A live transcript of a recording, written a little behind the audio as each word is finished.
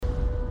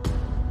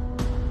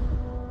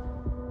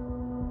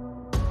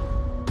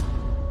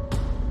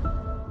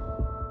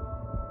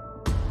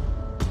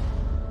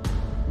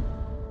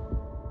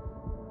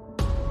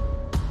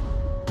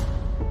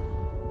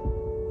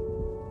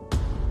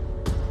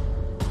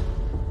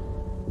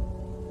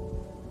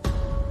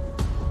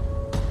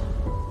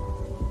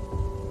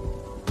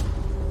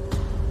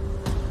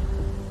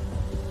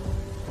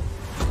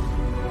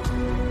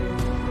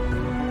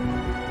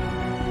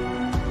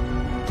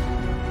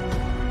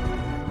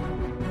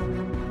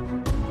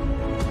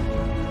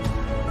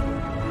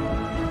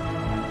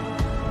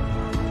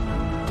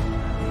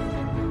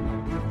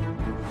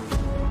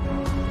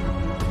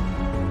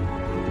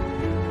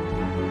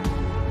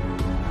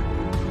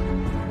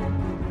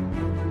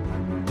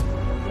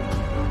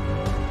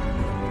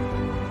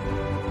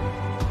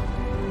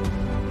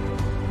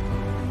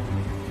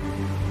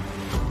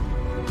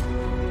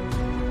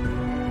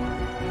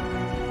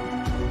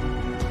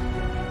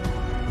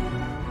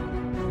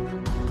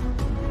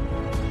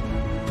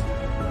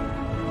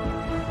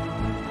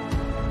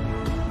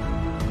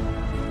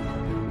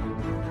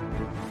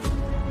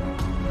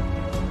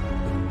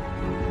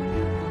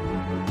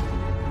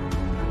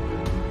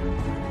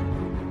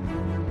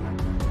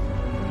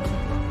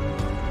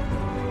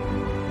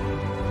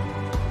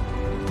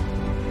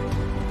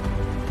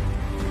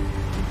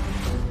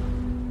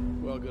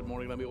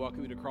Let me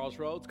welcome you to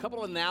Crossroads. A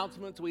couple of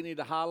announcements we need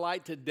to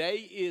highlight. Today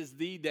is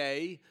the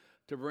day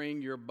to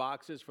bring your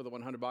boxes for the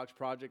 100 Box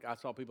Project. I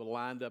saw people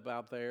lined up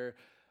out there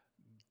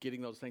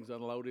getting those things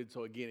unloaded.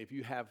 So again, if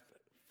you have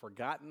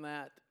forgotten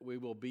that, we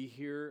will be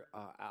here,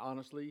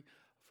 honestly,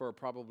 for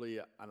probably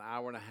an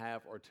hour and a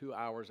half or 2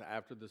 hours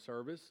after the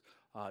service.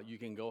 You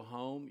can go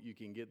home, you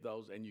can get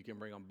those, and you can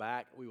bring them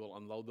back. We will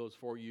unload those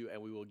for you,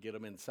 and we will get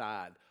them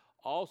inside.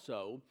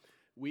 Also,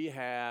 we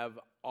have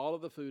all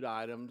of the food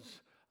items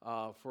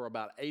for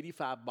about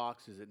 85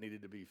 boxes that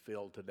needed to be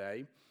filled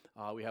today.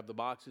 We have the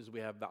boxes,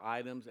 we have the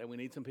items, and we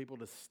need some people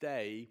to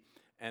stay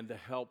and to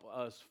help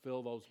us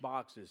fill those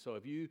boxes. So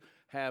if you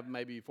have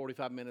maybe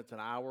 45 minutes, an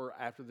hour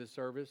after this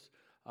service,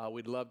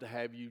 we'd love to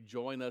have you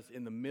join us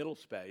in the middle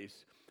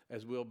space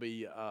as we'll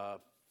be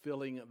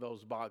filling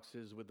those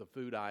boxes with the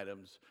food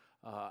items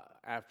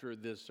after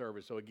this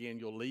service. So again,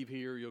 you'll leave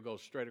here, you'll go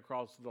straight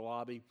across to the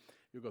lobby,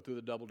 you'll go through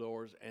the double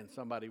doors, and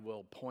somebody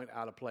will point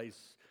out a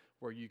place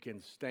where you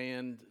can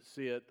stand,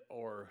 sit,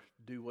 or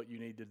do what you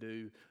need to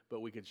do, but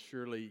we could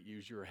surely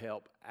use your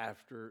help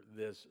after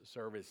this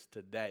service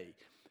today.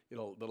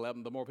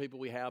 The more people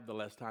we have, the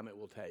less time it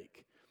will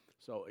take.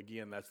 So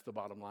again, that's the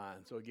bottom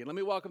line. So again, let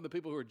me welcome the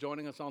people who are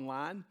joining us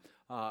online.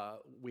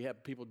 We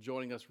have people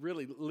joining us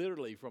really,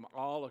 literally from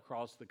all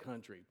across the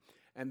country.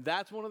 And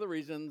that's one of the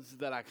reasons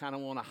that I kind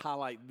of want to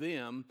highlight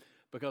them,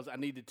 because I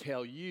need to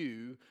tell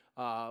you,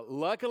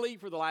 luckily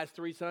for the last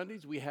 3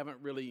 Sundays, we haven't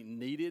really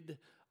needed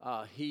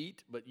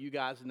heat, but you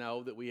guys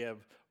know that we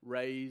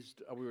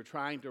were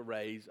trying to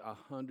raise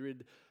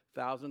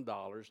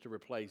 $100,000 to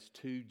replace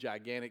 2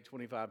 gigantic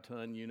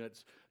 25-ton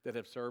units that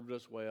have served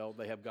us well.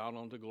 They have gone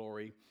on to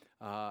glory.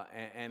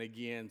 And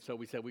again, so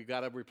we said we've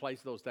got to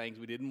replace those things.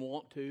 We didn't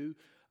want to.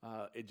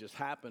 It just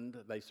happened.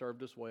 They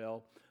served us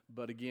well.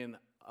 But again,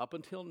 up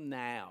until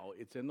now,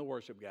 it's in the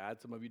worship guide.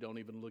 Some of you don't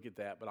even look at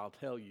that, but I'll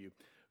tell you,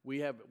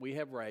 we have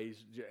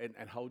raised,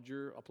 and hold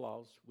your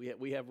applause.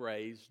 We have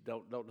raised,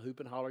 don't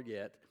hoop and holler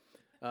yet.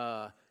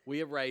 We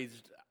have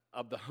raised,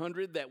 of the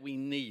 100 that we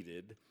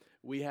needed,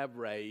 we have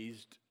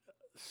raised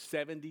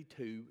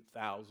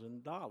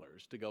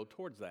 $72,000 to go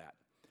towards that.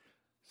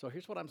 So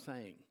here's what I'm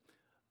saying.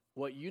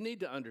 What you need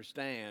to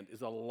understand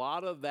is a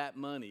lot of that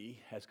money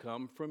has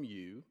come from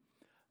you,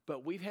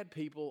 but we've had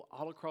people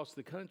all across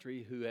the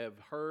country who have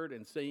heard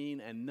and seen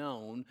and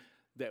known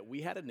that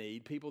we had a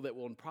need, people that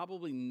will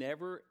probably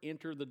never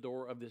enter the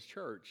door of this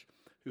church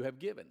who have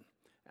given.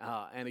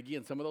 And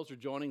again, some of those are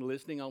joining,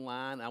 listening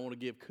online. I want to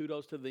give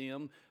kudos to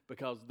them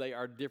because they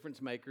are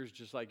difference makers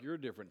just like you're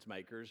difference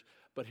makers.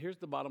 But here's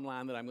the bottom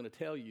line that I'm going to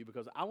tell you,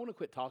 because I want to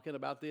quit talking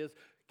about this.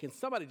 Can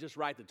somebody just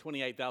write the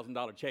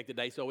 $28,000 check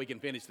today so we can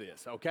finish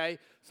this, okay?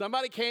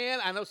 Somebody can.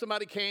 I know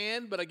somebody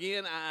can. But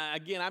again,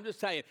 I'm just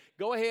saying,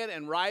 go ahead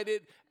and write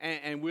it,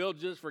 and we'll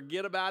just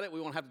forget about it.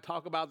 We won't have to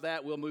talk about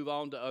that. We'll move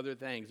on to other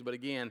things. But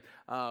again,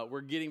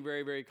 we're getting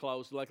very, very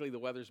close. Luckily, the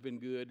weather's been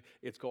good.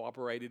 It's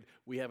cooperated.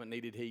 We haven't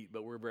needed heat,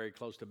 but we're very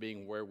close to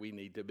being where we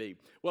need to be.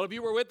 Well, if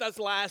you were with us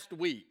last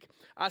week,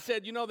 I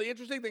said, the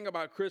interesting thing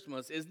about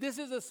Christmas is this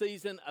is a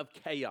season of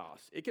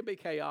chaos. It can be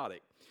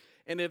chaotic.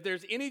 And if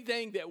there's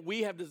anything that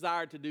we have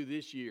desired to do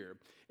this year,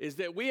 is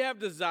that we have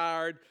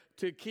desired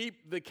to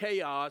keep the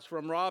chaos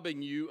from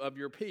robbing you of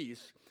your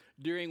peace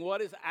during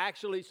what is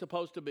actually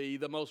supposed to be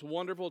the most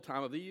wonderful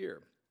time of the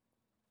year.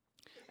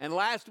 And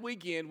last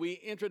weekend, we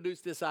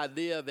introduced this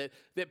idea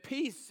that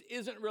peace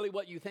isn't really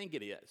what you think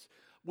it is.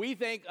 We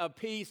think of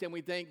peace and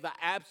we think the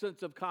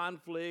absence of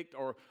conflict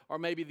or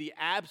maybe the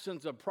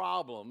absence of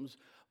problems.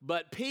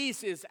 But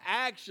peace is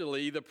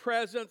actually the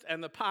presence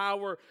and the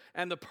power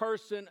and the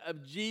person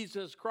of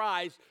Jesus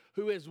Christ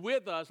who is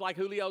with us, like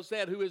Julio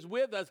said, who is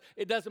with us.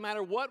 It doesn't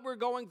matter what we're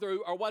going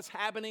through or what's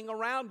happening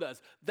around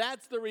us.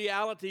 That's the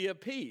reality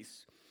of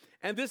peace.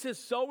 And this is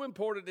so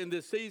important in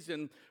this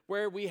season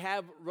where we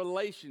have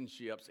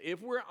relationships,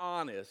 if we're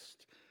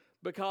honest,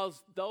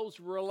 because those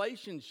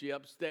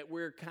relationships that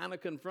we're kind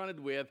of confronted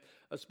with,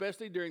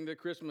 especially during the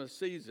Christmas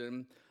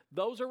season,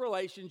 those are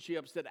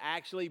relationships that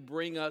actually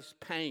bring us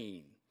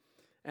pain.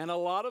 And a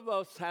lot of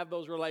us have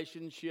those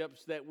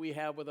relationships that we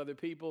have with other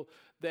people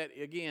that,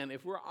 again,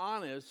 if we're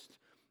honest,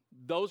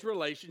 those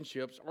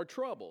relationships are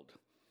troubled.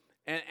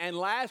 And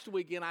last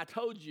weekend, I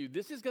told you,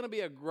 this is going to be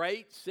a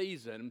great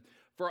season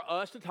for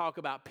us to talk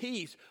about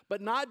peace,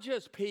 but not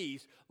just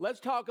peace.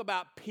 Let's talk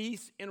about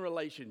peace in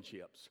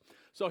relationships.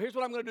 So here's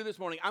what I'm going to do this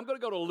morning. I'm going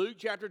to go to Luke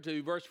chapter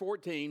 2, verse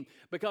 14,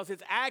 because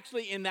it's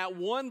actually in that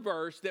one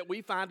verse that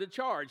we find a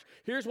charge.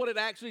 Here's what it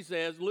actually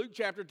says, Luke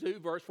chapter 2,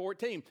 verse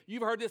 14.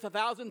 You've heard this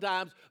 1,000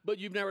 times, but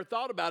you've never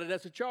thought about it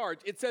as a charge.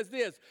 It says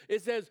this.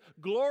 It says,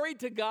 glory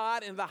to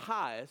God in the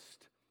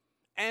highest,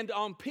 and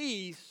on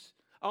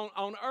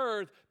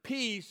earth,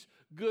 peace,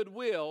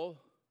 goodwill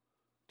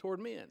toward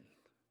men.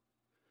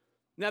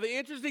 Now, the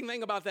interesting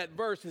thing about that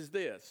verse is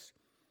this.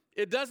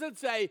 It doesn't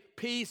say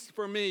peace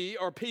for me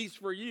or peace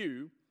for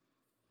you.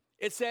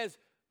 It says,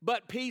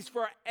 but peace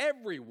for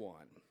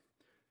everyone.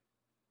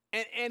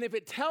 And if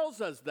it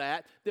tells us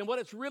that, then what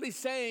it's really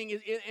saying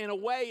is, in a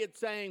way, it's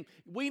saying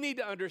we need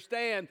to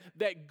understand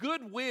that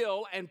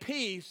goodwill and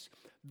peace,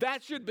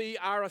 that should be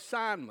our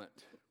assignment.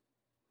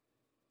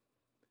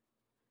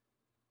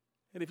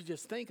 And if you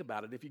just think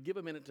about it, if you give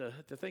a minute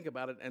to think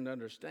about it and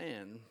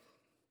understand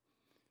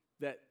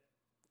that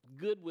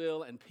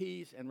goodwill and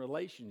peace and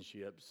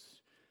relationships,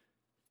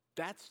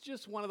 that's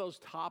just one of those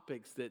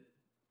topics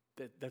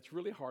that's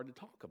really hard to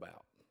talk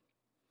about.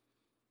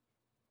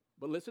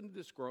 But listen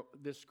to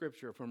this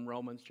scripture from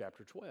Romans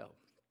chapter 12.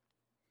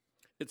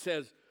 It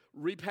says,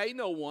 repay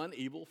no one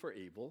evil for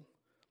evil.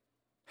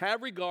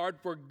 Have regard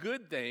for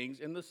good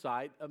things in the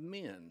sight of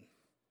men.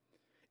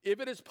 If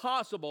it is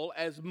possible,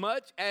 as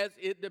much as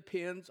it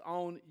depends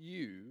on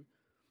you.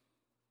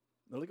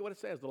 Now look at what it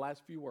says, the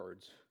last few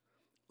words.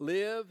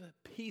 Live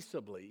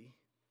peaceably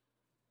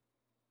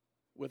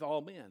with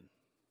all men.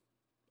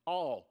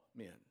 All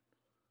men.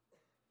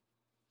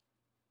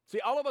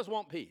 See, all of us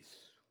want peace.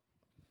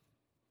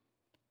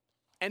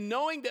 And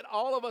knowing that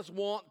all of us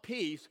want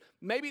peace,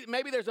 maybe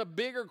there's a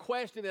bigger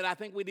question that I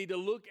think we need to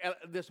look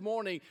at this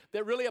morning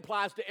that really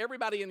applies to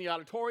everybody in the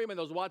auditorium and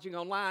those watching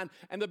online.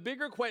 And the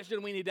bigger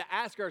question we need to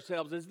ask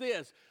ourselves is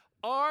this: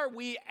 are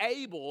we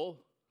able,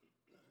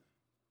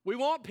 we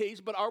want peace,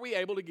 but are we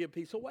able to give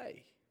peace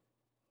away?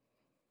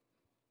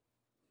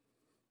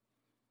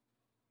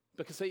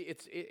 Because see,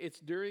 it's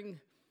during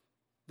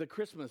the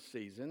Christmas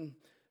season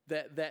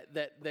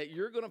that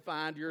you're going to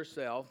find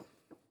yourself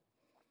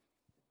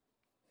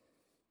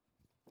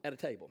at a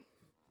table,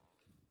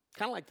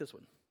 kind of like this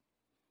one,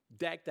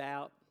 decked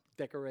out,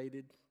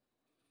 decorated.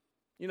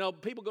 You know,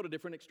 people go to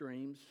different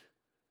extremes.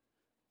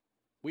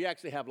 We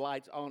actually have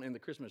lights on in the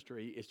Christmas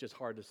tree. It's just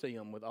hard to see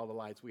them with all the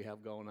lights we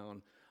have going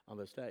on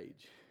the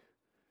stage.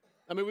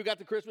 I mean, we've got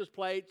the Christmas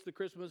plates, the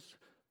Christmas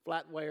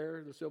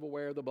flatware, the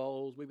silverware, the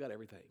bowls. We've got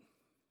everything.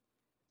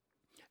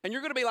 And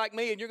you're going to be like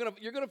me, and you're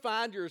going to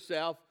find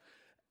yourself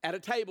at a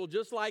table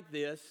just like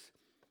this.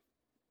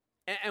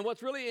 And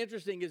what's really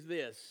interesting is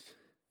this.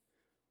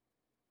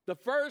 The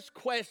first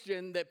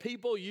question that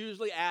people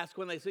usually ask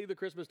when they see the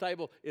Christmas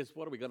table is,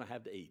 what are we going to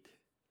have to eat?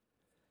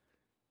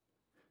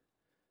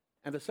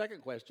 And the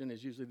second question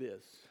is usually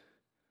this: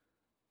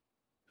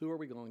 who are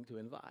we going to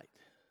invite?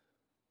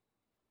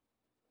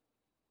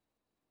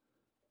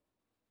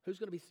 Who's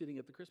going to be sitting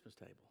at the Christmas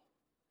table?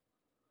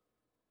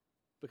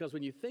 Because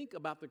when you think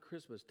about the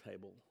Christmas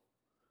table,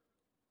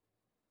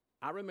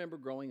 I remember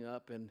growing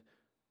up, and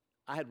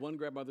I had one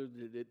grandmother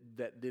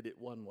that did it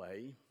one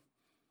way,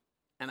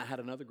 and I had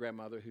another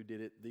grandmother who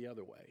did it the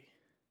other way.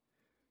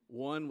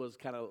 One was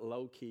kind of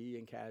low-key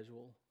and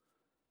casual.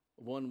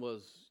 One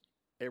was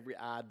every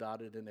I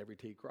dotted and every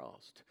T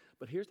crossed.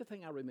 But here's the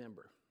thing I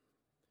remember.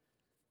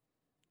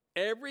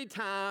 Every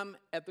time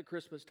at the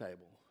Christmas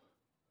table,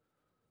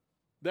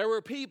 there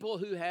were people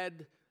who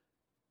had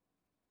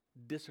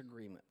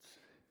disagreements.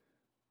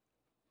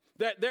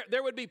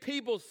 There would be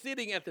people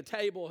sitting at the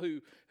table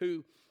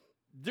who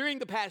during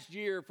the past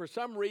year, for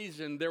some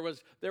reason, there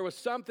was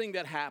something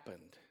that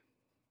happened.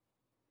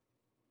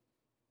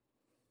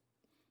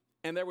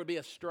 And there would be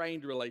a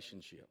strained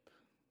relationship.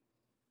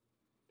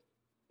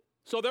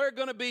 So there are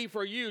going to be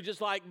for you,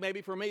 just like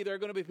maybe for me, there are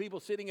going to be people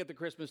sitting at the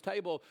Christmas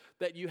table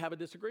that you have a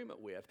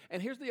disagreement with.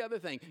 And here's the other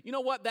thing. You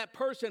know what? That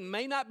person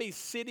may not be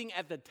sitting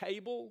at the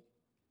table,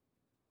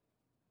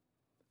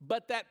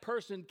 but that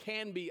person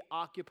can be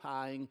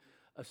occupying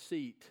a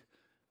seat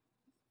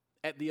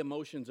at the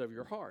emotions of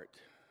your heart.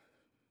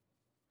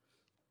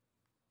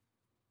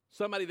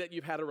 Somebody that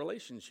you've had a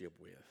relationship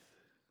with.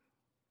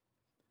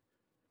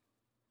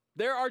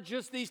 There are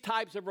just these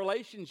types of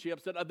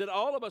relationships that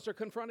all of us are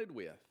confronted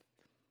with.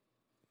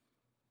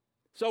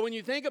 So when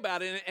you think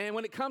about it, and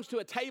when it comes to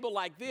a table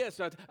like this,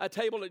 a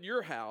table at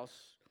your house,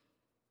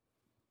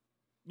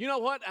 you know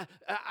what?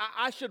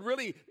 I should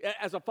really,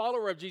 as a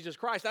follower of Jesus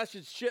Christ, I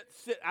should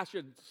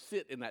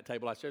sit in that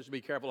table. I should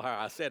be careful how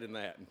I sit in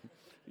that.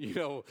 You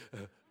know,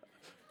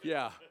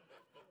 yeah.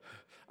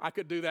 I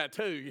could do that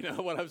too, you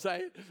know what I'm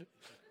saying?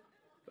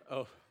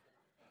 Oh,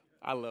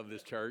 I love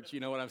this church, you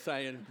know what I'm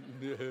saying?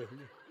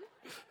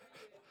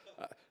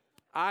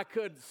 I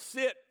could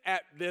sit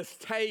at this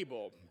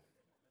table.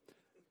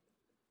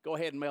 Go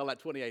ahead and mail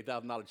that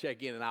 $28,000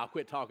 check in, and I'll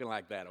quit talking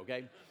like that,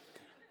 okay?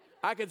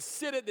 I could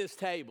sit at this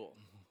table.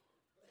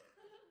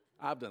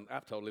 I've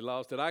totally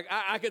lost it.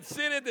 I could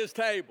sit at this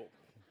table.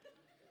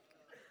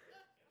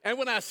 And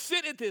when I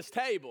sit at this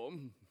table,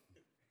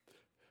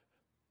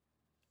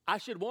 I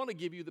should want to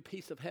give you the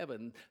peace of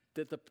heaven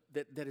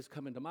that has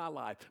come into my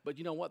life. But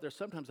you know what? There's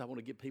sometimes I want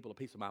to give people a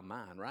piece of my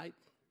mind, right?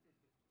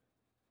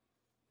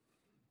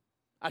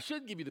 I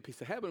should give you the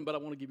peace of heaven, but I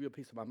want to give you a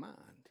piece of my mind.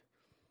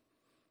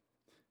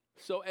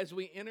 So as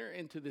we enter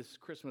into this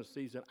Christmas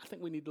season, I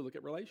think we need to look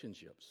at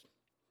relationships.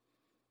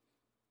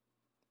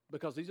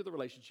 Because these are the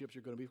relationships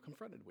you're going to be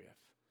confronted with.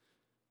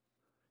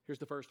 Here's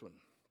the first one.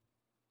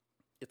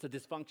 It's a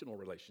dysfunctional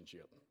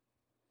relationship.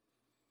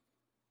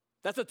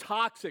 That's a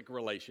toxic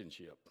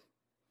relationship.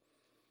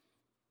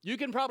 You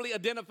can probably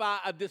identify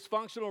a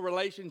dysfunctional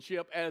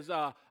relationship as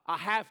I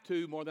have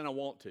to more than I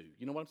want to.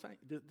 You know what I'm saying?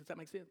 Does that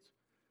make sense?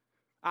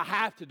 I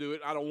have to do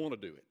it. I don't want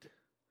to do it.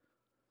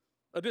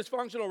 A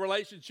dysfunctional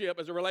relationship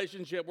is a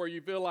relationship where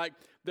you feel like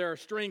there are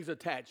strings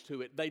attached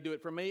to it. They do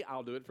it for me,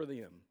 I'll do it for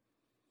them.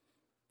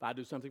 If I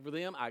do something for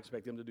them, I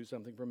expect them to do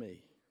something for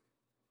me.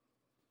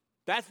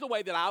 That's the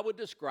way that I would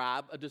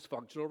describe a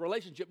dysfunctional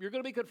relationship. You're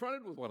going to be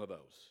confronted with one of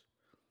those.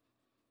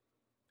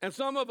 And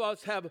some of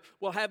us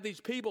will have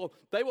these people,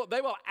 they will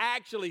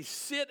actually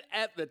sit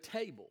at the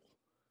table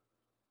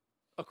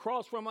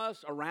across from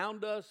us,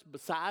 around us,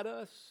 beside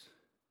us.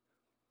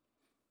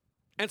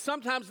 And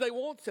sometimes they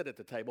won't sit at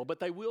the table, but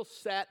they will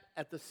sit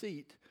at the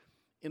seat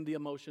in the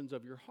emotions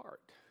of your heart.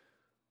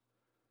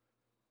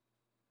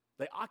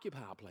 They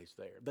occupy a place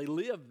there. They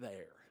live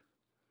there.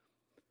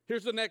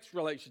 Here's the next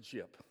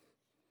relationship.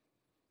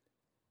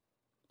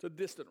 It's a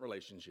distant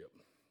relationship.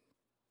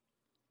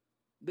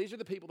 These are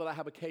the people that I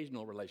have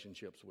occasional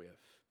relationships with.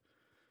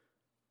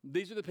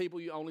 These are the people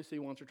you only see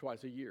once or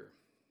twice a year.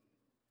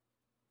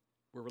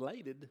 We're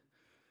related,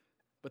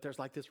 but there's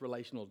like this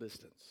relational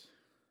distance.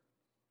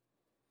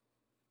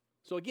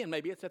 So again,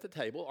 maybe it's at the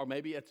table, or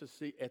maybe it's a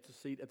seat at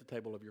the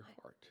table of your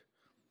heart.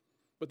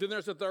 But then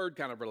there's a third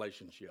kind of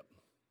relationship.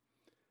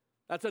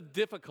 That's a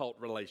difficult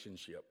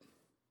relationship.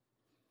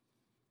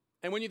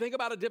 And when you think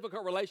about a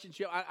difficult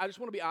relationship, I just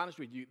want to be honest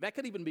with you, that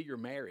could even be your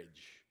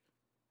marriage.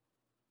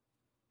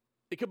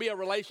 It could be a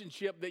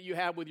relationship that you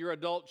have with your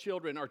adult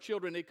children or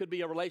children. It could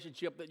be a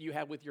relationship that you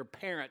have with your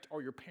parent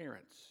or your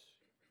parents.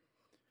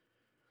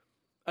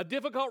 A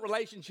difficult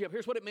relationship,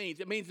 here's what it means.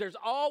 It means there's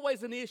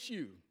always an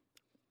issue.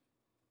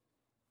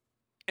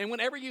 And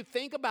whenever you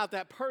think about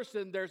that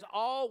person, there's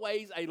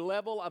always a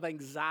level of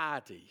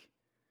anxiety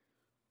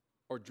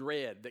or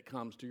dread that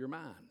comes to your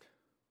mind.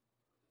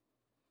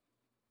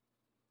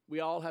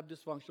 We all have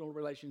dysfunctional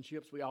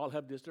relationships. We all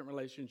have distant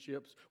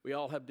relationships. We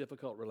all have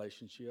difficult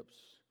relationships.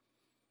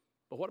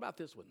 But what about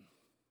this one?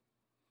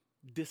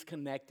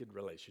 Disconnected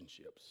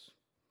relationships.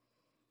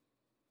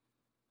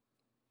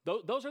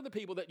 Those are the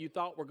people that you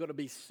thought were going to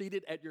be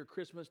seated at your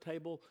Christmas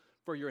table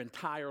for your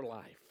entire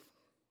life.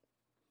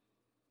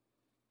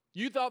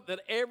 You thought that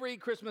every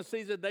Christmas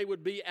season they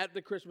would be at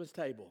the Christmas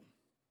table.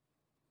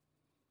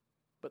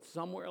 But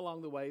somewhere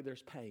along the way,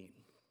 there's pain.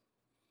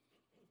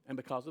 And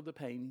because of the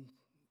pain,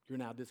 you're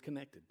now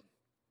disconnected.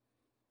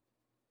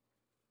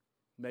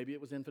 Maybe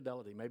it was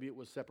infidelity. Maybe it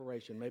was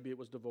separation. Maybe it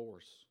was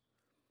divorce.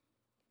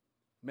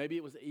 Maybe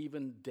it was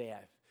even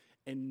death.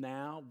 And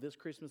now, this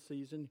Christmas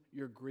season,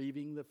 you're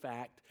grieving the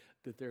fact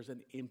that there's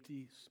an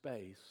empty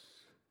space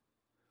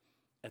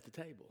at the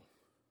table.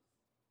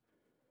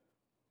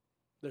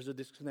 There's a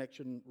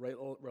disconnection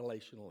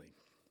relationally.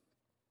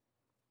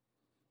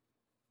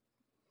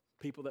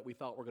 People that we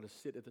thought were going to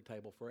sit at the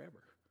table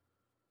forever.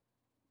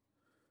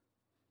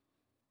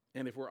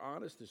 And if we're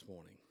honest this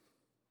morning,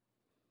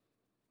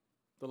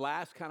 the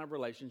last kind of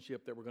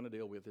relationship that we're going to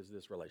deal with is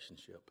this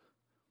relationship.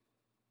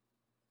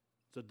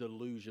 It's a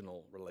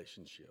delusional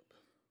relationship.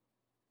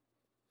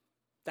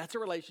 That's a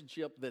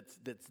relationship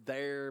that's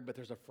there, but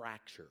there's a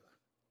fracture.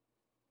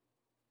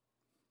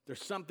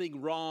 There's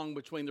something wrong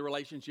between the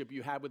relationship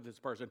you have with this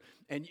person.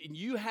 And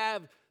you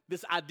have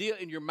this idea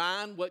in your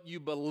mind, what you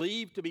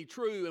believe to be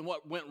true and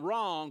what went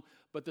wrong.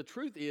 But the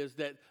truth is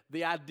that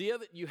the idea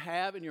that you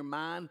have in your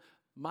mind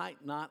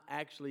might not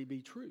actually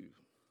be true.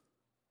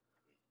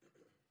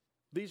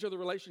 These are the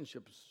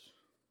relationships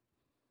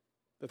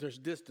that there's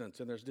distance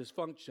and there's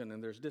dysfunction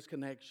and there's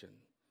disconnection.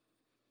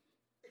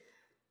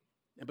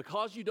 And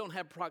because you don't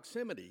have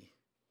proximity,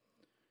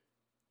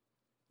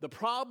 the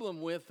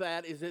problem with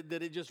that is that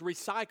it just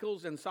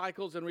recycles and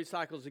cycles and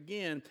recycles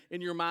again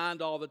in your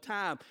mind all the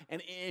time.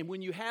 And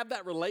when you have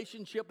that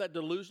relationship, that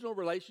delusional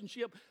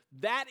relationship,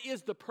 that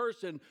is the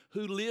person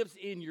who lives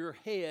in your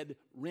head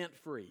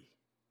rent-free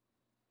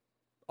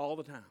all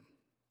the time.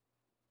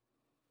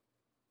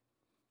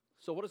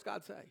 So what does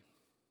God say?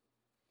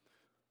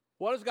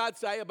 What does God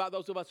say about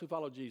those of us who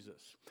follow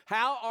Jesus?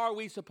 How are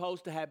we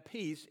supposed to have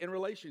peace in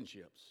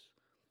relationships?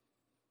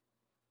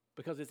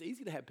 Because it's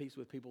easy to have peace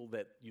with people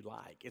that you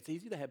like. It's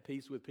easy to have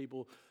peace with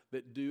people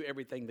that do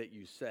everything that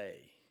you say.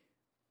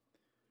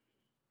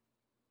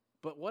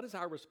 But what is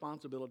our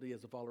responsibility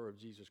as a follower of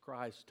Jesus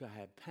Christ to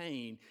have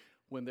pain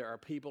when there are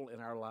people in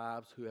our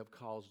lives who have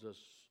caused us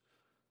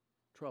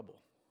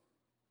trouble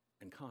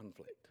and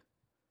conflict?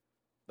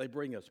 They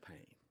bring us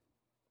pain.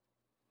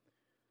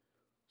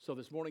 So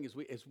this morning,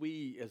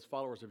 as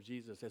followers of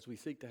Jesus, as we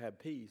seek to have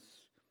peace,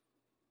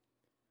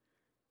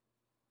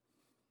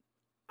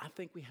 I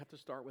think we have to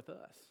start with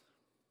us.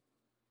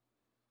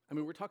 I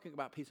mean, we're talking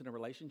about peace in a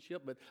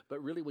relationship,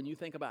 but really when you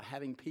think about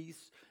having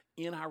peace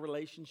in our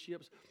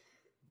relationships,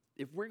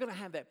 if we're going to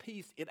have that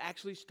peace, it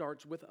actually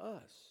starts with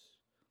us.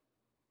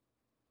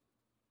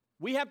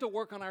 We have to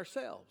work on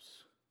ourselves,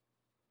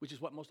 which is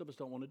what most of us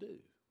don't want to do.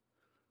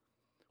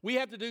 We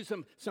have to do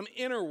some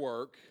inner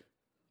work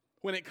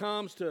when it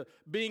comes to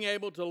being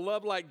able to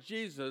love like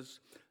Jesus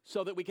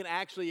so that we can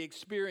actually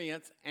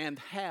experience and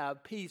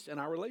have peace in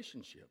our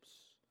relationships.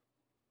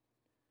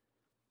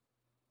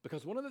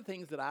 Because one of the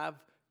things that I've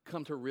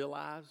come to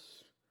realize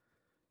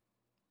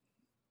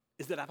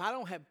is that if I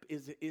don't have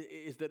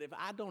if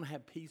I don't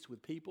have peace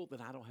with people,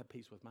 then I don't have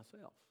peace with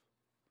myself.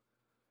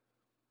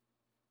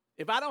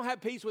 If I don't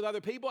have peace with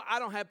other people, I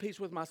don't have peace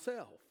with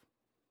myself.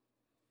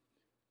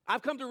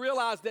 I've come to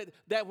realize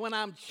that when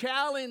I'm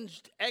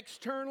challenged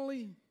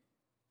externally,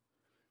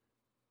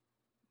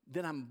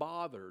 then I'm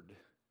bothered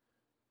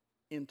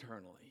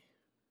internally.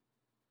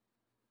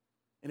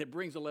 And it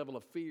brings a level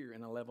of fear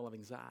and a level of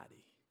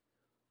anxiety.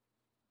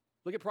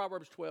 Look at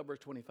Proverbs 12, verse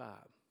 25.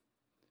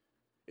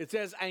 It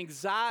says,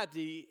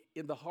 anxiety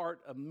in the heart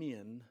of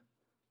men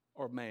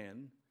or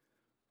man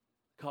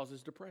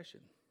causes depression.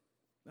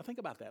 Now think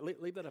about that.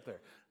 Leave that up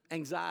there.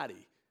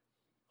 Anxiety.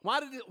 Why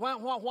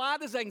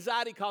does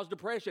anxiety cause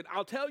depression?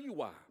 I'll tell you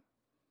why.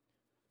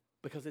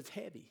 Because it's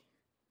heavy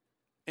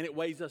and it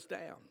weighs us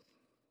down.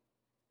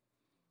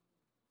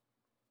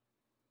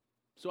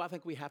 So I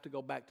think we have to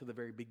go back to the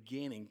very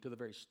beginning, to the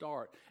very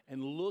start,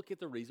 and look at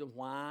the reason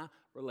why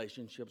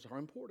relationships are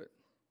important.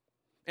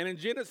 And in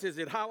Genesis,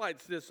 it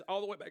highlights this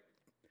all the way back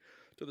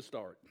to the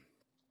start.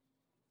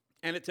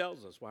 And it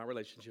tells us why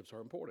relationships are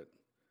important.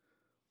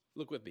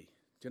 Look with me.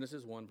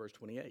 Genesis 1, verse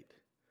 28. It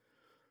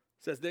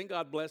says, then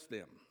God blessed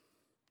them,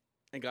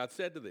 and God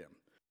said to them,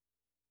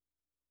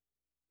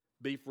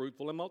 be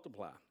fruitful and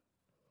multiply.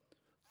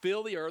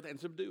 Fill the earth and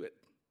subdue it.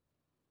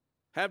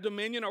 Have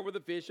dominion over the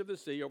fish of the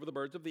sea, over the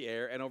birds of the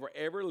air, and over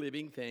every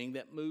living thing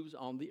that moves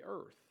on the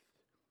earth.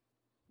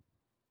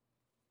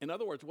 In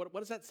other words, what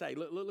does that say?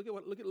 Look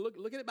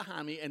at it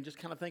behind me and just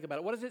kind of think about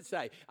it. What does it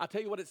say? I'll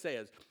tell you what it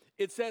says.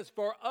 It says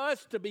for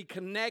us to be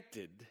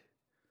connected,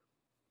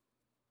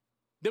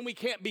 then we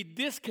can't be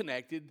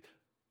disconnected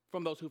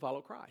from those who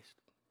follow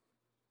Christ.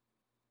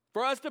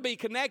 For us to be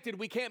connected,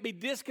 we can't be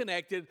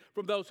disconnected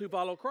from those who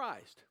follow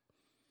Christ.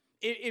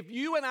 If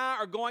you and I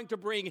are going to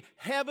bring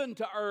heaven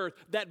to earth,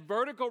 that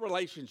vertical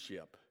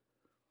relationship,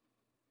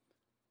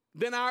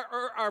 then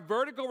our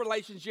vertical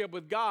relationship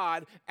with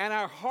God and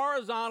our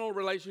horizontal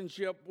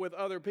relationship with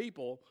other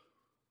people,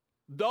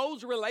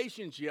 those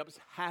relationships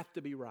have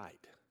to be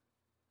right.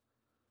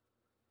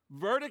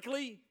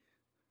 Vertically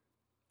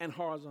and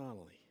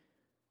horizontally.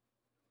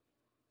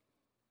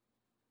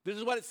 This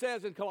is what it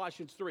says in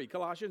Colossians 3.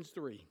 Colossians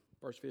 3,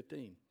 verse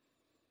 15.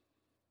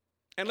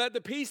 And let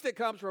the peace that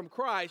comes from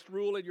Christ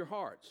rule in your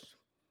hearts.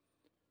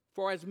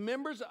 For as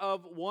members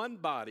of one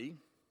body,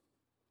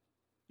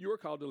 you are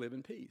called to live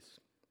in peace.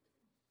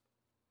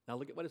 Now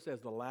look at what it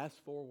says, the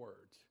last four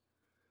words.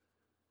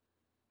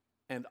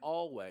 And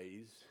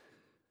always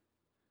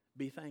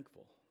be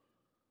thankful.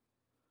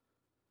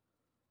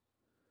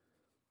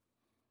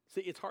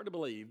 See, it's hard to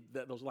believe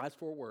that those last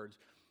four words,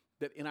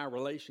 that in our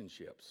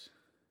relationships,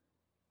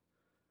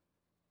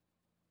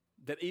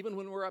 that even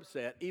when we're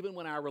upset, even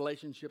when our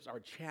relationships are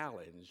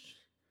challenged,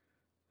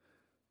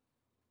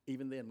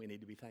 even then we need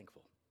to be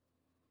thankful.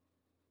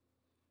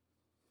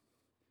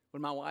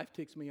 When my wife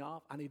ticks me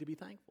off, I need to be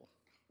thankful.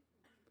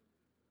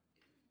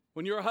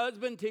 When your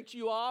husband ticks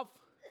you off,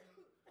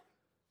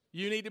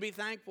 you need to be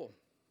thankful.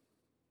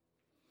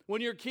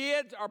 When your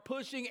kids are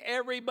pushing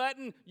every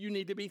button, you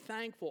need to be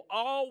thankful.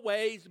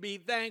 Always be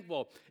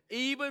thankful,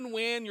 even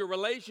when your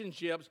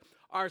relationships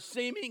are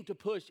seeming to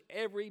push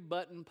every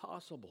button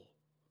possible.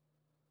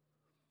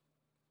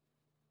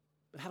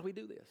 But how do we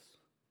do this?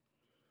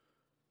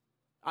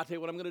 I'll tell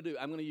you what I'm going to do.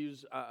 I'm going to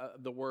use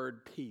the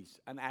word peace,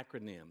 an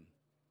acronym,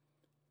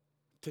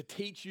 to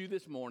teach you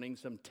this morning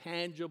some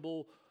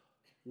tangible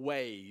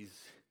ways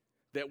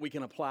that we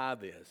can apply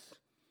this.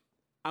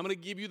 I'm going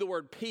to give you the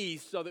word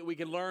peace so that we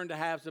can learn to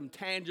have some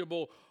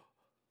tangible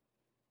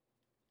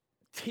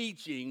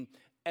teaching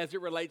as it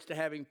relates to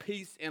having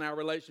peace in our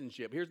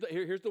relationship. Here's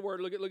the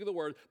word. Look at the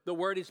word. The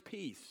word is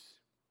peace.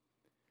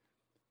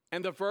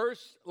 And the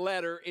first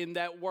letter in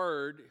that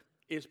word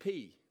is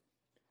P.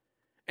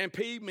 And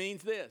P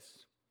means this.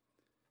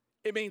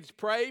 It means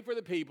pray for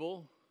the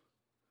people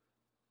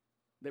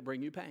that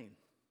bring you pain.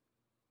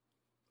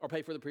 Or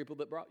pray for the people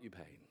that brought you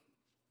pain.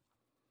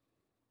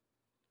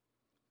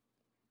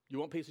 You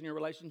want peace in your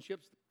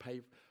relationships?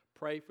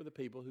 Pray for the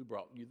people who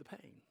brought you the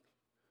pain.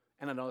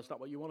 And I know that's not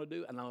what you want to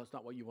do. I know it's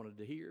not what you wanted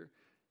to hear.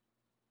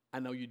 I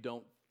know you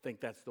don't think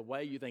that's the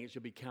way. You think it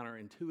should be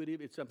counterintuitive.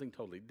 It's something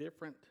totally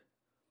different.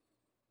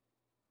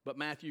 But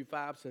Matthew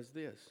 5 says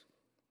this.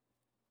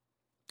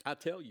 I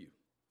tell you,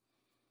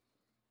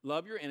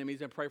 love your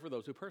enemies and pray for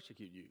those who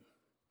persecute you,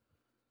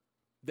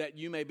 that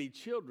you may be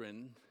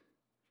children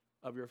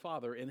of your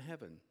Father in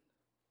heaven.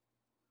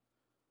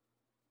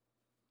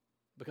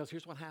 Because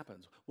here's what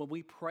happens. When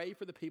we pray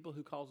for the people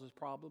who cause us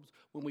problems,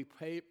 when we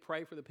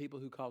pray for the people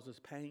who cause us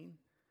pain,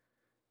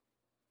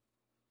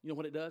 you know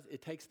what it does?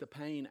 It takes the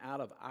pain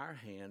out of our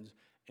hands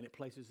and it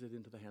places it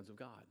into the hands of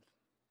God.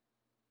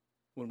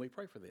 When we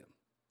pray for them,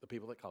 the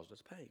people that caused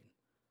us pain.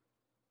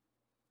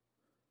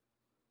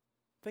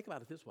 Think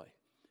about it this way.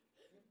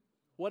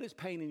 What is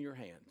pain in your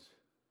hands?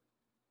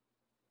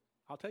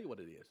 I'll tell you what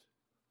it is.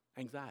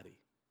 Anxiety.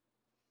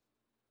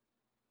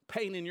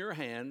 Pain in your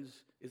hands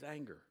is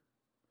anger.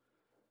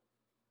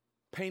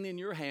 Pain in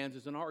your hands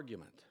is an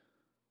argument.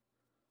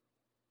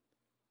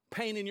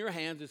 Pain in your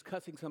hands is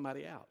cussing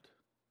somebody out.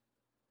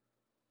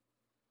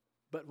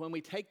 But when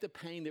we take the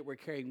pain that we're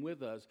carrying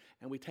with us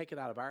and we take it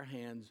out of our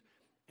hands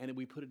and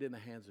we put it in the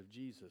hands of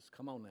Jesus,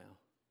 come on now,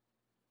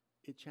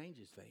 it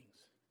changes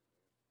things.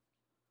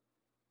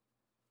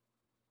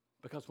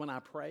 Because when I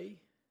pray,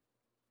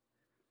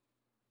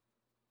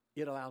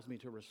 it allows me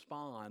to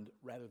respond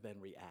rather than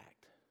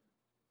react.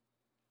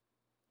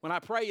 When I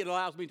pray, it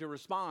allows me to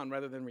respond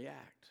rather than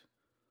react.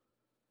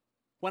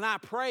 When I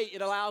pray,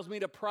 it allows me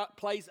to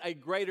place a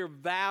greater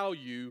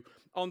value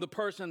on the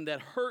person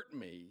that hurt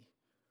me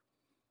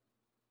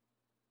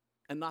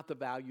and not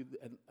value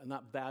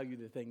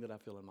the thing that I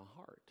feel in my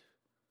heart.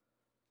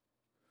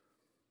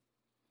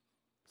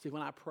 See,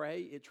 when I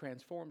pray, it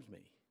transforms me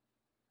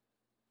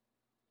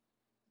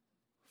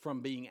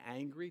from being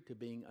angry to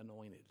being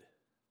anointed.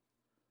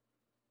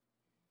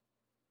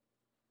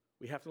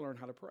 We have to learn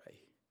how to pray.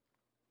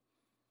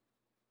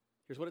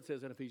 Here's what it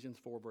says in Ephesians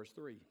 4, verse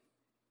 3. It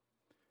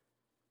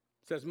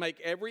says, make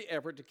every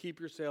effort to keep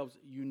yourselves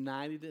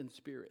united in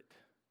spirit,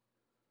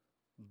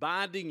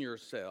 binding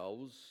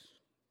yourselves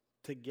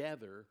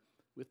together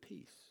with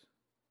peace.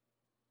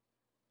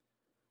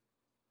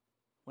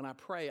 When I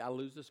pray, I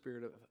lose the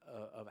spirit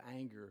of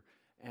anger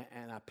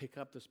and I pick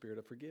up the spirit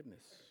of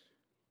forgiveness.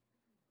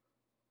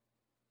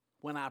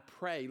 When I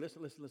pray,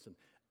 listen.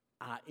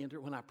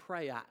 When I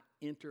pray, I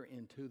enter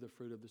into the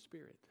fruit of the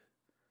Spirit.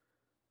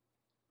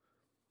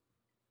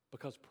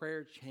 Because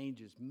prayer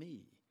changes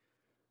me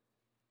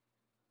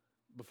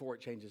before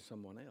it changes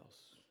someone else.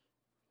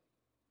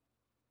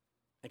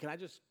 And can I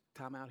just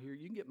time out here?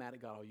 You can get mad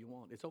at God all you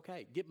want. It's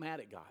okay. Get mad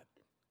at God.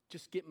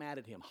 Just get mad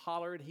at him.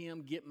 Holler at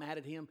him. Get mad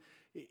at him.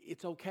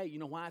 It's okay. You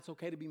know why it's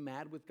okay to be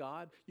mad with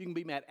God? You can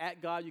be mad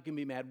at God. You can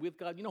be mad with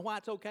God. You know why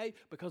it's okay?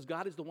 Because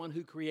God is the one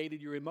who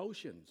created your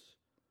emotions.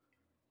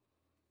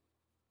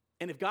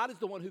 And if God is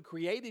the one who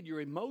created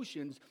your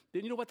emotions,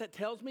 then you know what that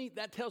tells me?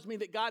 That tells me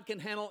that God can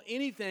handle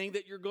anything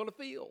that you're going to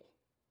feel.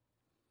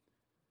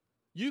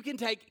 You can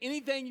take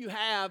anything you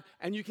have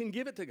and you can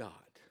give it to God.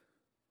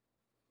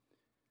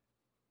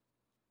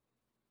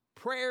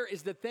 Prayer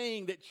is the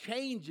thing that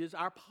changes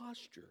our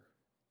posture.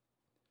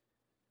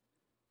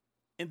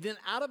 And then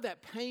out of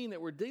that pain that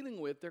we're dealing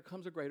with, there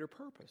comes a greater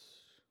purpose.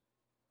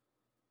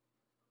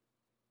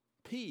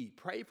 P,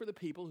 pray for the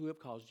people who have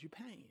caused you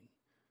pain.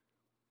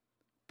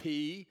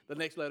 P, the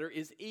next letter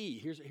is E.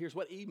 Here's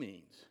what E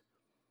means.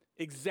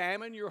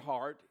 Examine your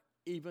heart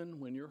even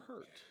when you're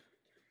hurt.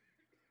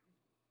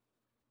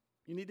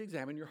 You need to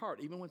examine your heart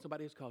even when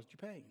somebody has caused you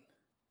pain.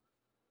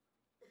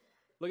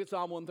 Look at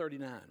Psalm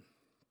 139.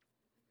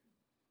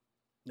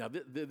 Now,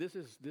 this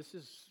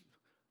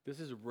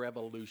is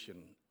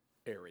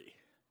revolutionary.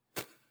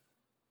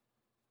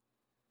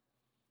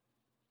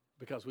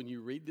 Because when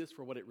you read this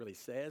for what it really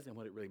says and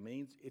what it really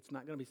means, it's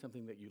not going to be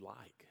something that you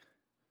like.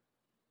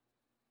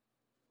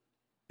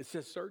 It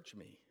says, search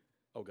me,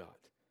 O God,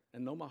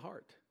 and know my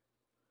heart.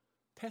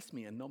 Test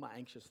me and know my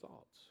anxious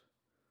thoughts.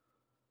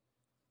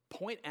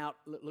 Point out,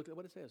 look at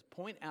what it says.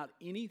 Point out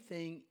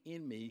anything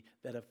in me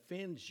that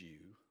offends you,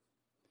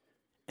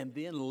 and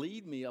then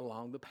lead me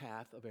along the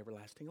path of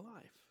everlasting life.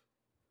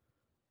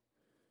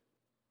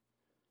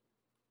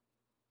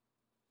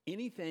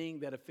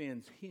 Anything that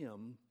offends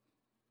him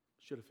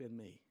should offend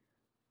me.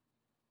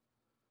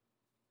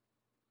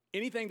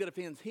 Anything that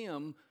offends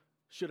him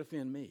should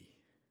offend me.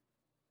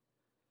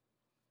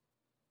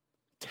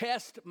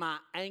 Test my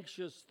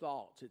anxious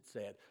thoughts, it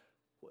said.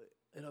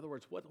 In other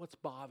words, what's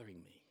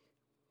bothering me?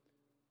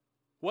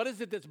 What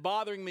is it that's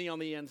bothering me on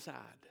the inside?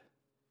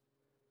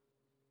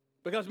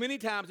 Because many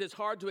times it's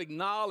hard to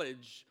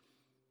acknowledge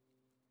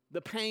the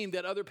pain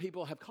that other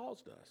people have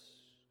caused us.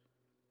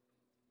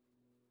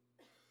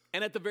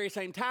 And at the very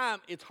same time,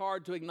 it's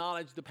hard to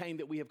acknowledge the pain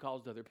that we have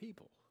caused other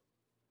people.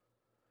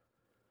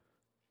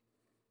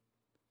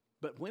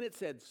 But when it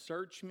said,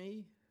 search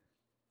me,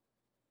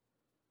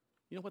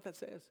 you know what that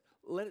says?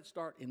 Let it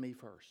start in me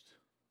first.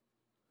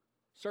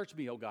 Search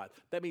me, oh God.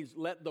 That means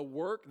let the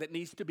work that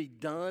needs to be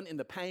done in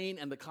the pain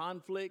and the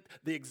conflict,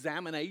 the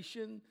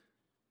examination,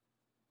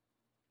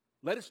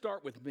 let it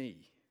start with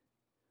me.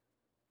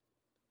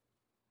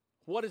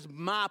 What is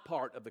my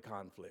part of the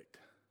conflict?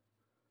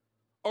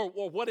 Or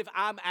what if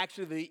I'm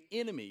actually the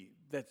enemy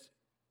that's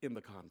in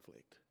the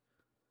conflict?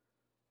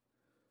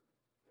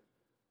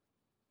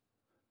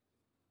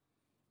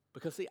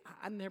 Because see,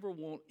 I never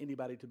want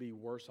anybody to be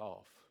worse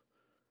off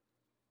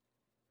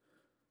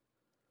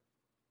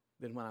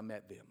than when I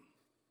met them.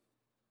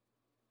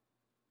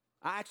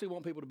 I actually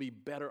want people to be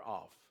better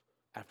off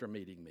after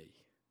meeting me.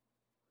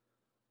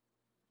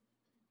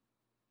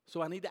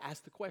 So I need to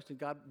ask the question,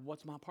 God,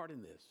 what's my part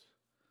in this?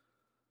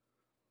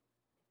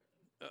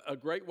 A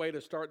great way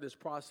to start this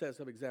process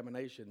of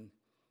examination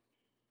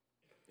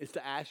is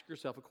to ask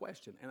yourself a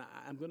question. And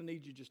I'm going to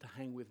need you just to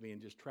hang with me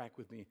and just track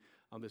with me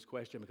on this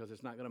question because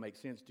it's not going to make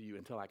sense to you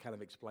until I kind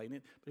of explain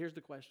it. But here's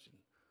the question.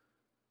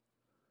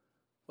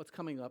 What's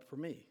coming up for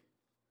me?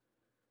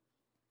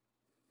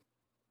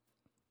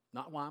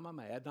 Not why am I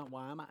mad, not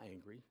why am I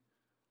angry,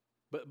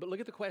 But look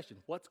at the question,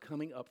 what's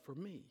coming up for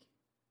me?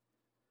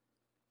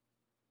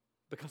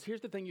 Because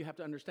here's the thing you have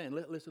to understand.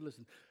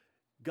 Listen.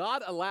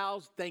 God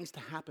allows things to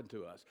happen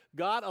to us.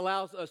 God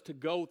allows us to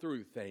go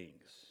through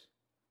things.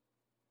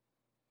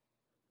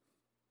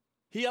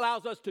 He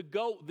allows us to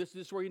go, this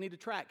is where you need to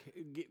track,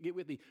 get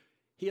with me.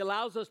 He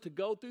allows us to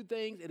go through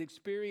things and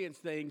experience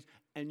things,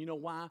 and you know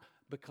why?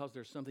 Because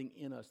there's something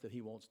in us that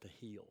He wants to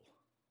heal.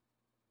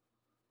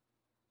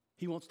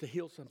 He wants to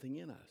heal something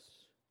in us.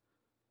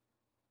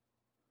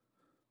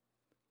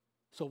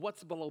 So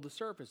what's below the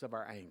surface of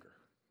our anger?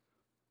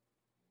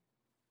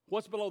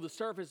 What's below the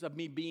surface of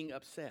me being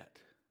upset?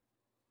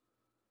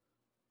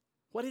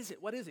 What is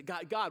it? What is it?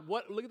 God,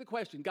 what? Look at the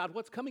question. God,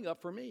 what's coming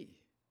up for me?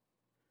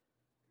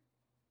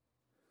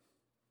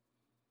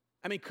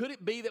 I mean, could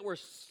it be that we're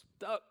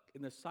stuck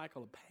in this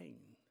cycle of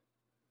pain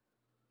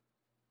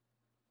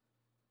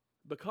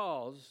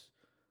because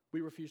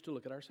we refuse to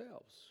look at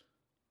ourselves?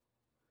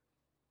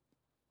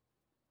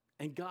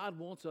 And God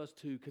wants us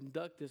to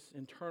conduct this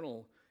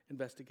internal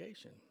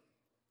investigation.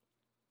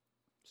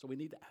 So we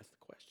need to ask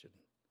the question,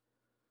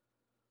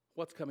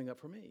 what's coming up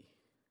for me?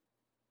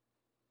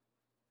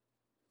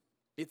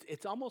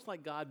 It's almost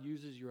like God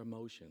uses your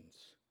emotions.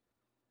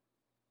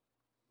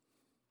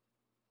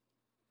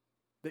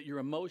 That your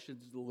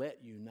emotions let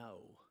you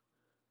know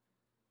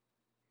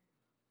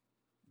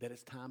that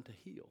it's time to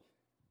heal.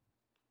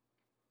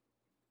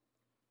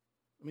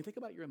 I mean, think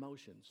about your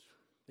emotions.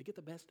 They get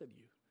the best of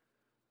you.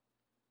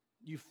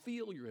 You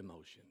feel your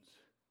emotions.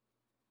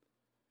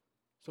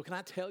 So can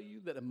I tell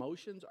you that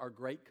emotions are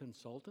great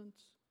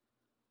consultants,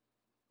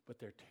 but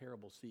they're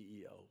terrible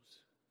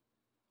CEOs.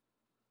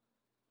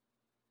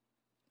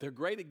 They're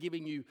great at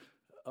giving you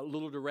a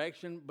little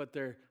direction, but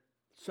they're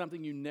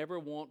something you never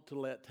want to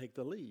let take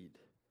the lead.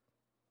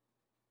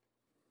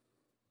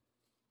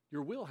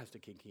 Your will has to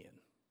kick in.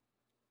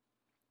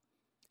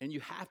 And you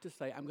have to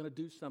say, I'm going to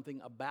do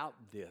something about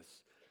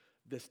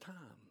this time.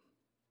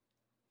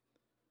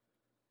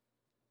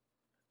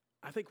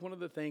 I think one of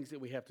the things that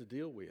we have to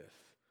deal with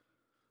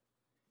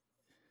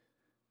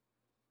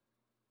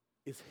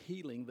is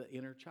healing the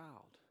inner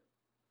child.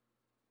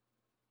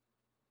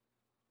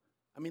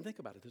 I mean, think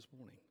about it this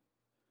morning.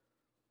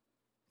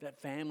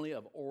 That family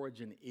of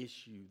origin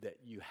issue that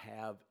you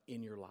have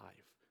in your life,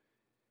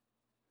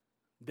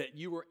 that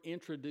you were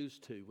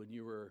introduced to when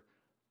you were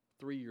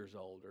 3 years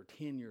old or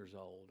 10 years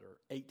old or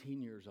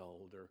 18 years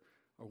old or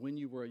when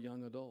you were a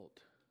young adult.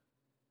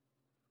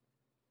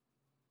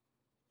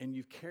 And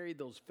you've carried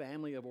those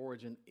family of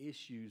origin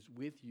issues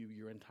with you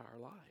your entire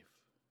life.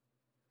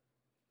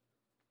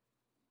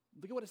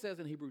 Look at what it says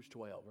in Hebrews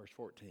 12, verse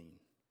 14.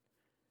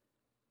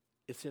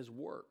 It says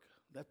work.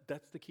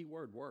 That's the key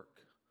word,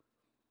 work.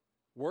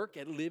 Work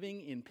at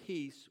living in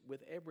peace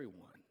with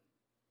everyone.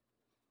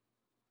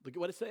 Look at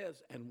what it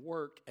says. And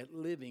work at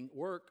living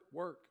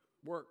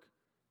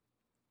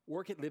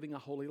at living a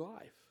holy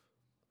life.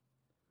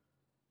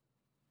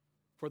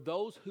 For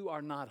those who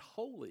are not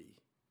holy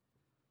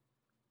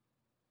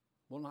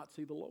will not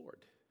see the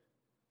Lord.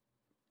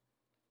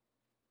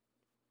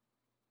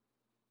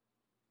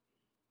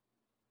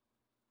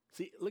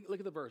 See, look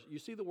at the verse. You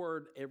see the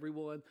word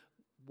everyone?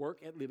 Work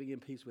at living in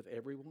peace with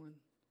everyone.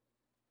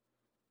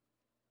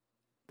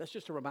 That's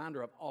just a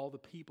reminder of all the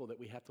people that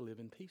we have to live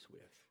in peace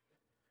with.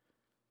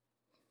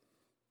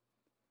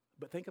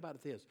 But think about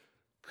it this.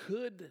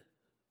 Could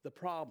the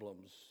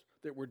problems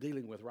that we're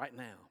dealing with right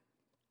now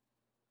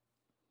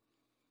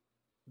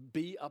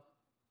be a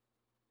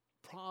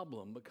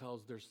problem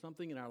because there's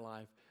something in our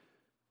life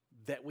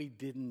that we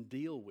didn't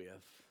deal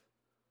with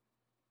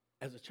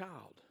as a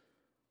child?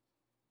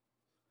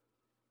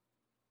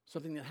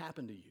 Something that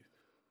happened to you.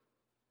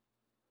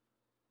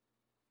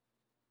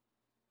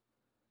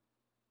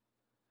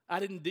 I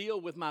didn't deal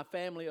with my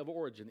family of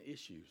origin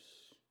issues.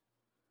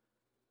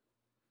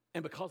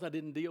 And because I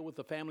didn't deal with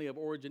the family of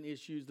origin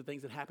issues, the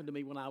things that happened to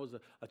me when I was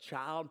a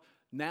child,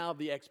 now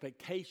the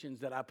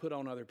expectations that I put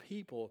on other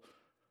people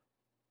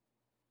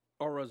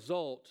are a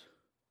result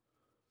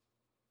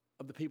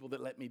of the people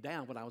that let me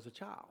down when I was a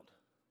child.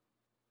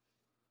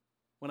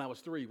 When I was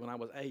 3, when I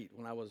was 8,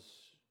 when I was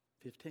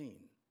 15.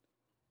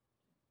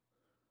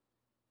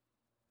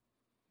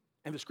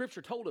 And the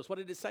scripture told us, what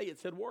did it say? It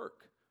said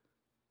work.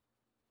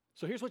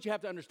 So here's what you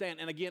have to understand.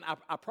 And again,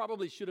 I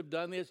probably should have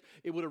done this.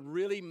 It would have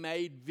really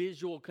made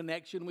visual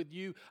connection with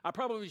you. I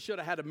probably should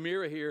have had a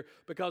mirror here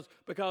because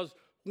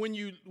when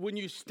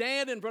you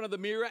stand in front of the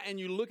mirror and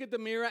you look at the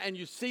mirror and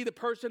you see the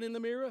person in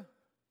the mirror,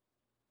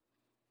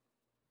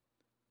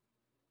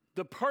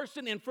 the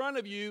person in front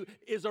of you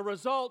is a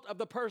result of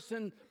the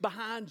person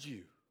behind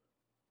you.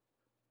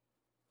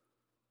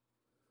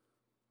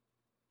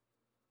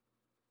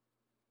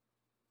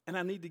 And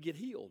I need to get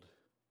healed.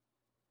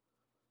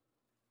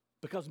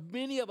 Because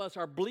many of us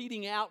are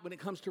bleeding out when it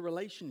comes to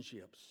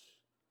relationships.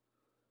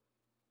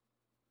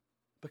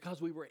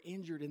 Because we were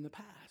injured in the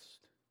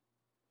past.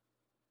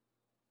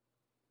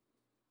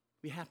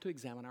 We have to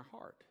examine our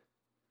heart.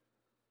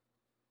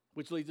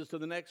 Which leads us to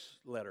the next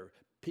letter,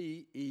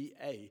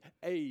 P-E-A.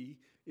 A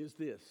is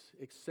this,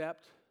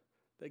 accept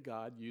that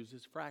God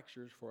uses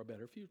fractures for a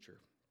better future.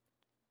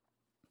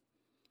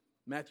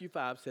 Matthew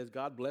 5 says,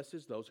 God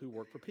blesses those who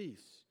work for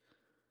peace,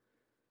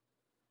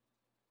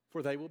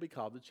 for they will be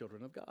called the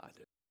children of God.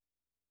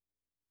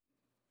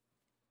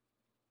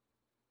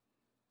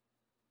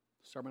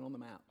 Sermon on the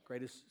Mount,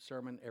 greatest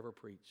sermon ever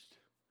preached.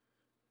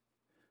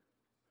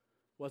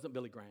 Wasn't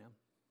Billy Graham.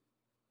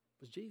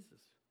 It was Jesus.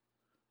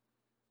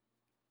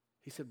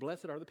 He said,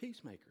 blessed are the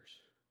peacemakers.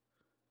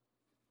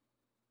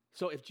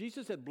 So if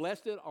Jesus said,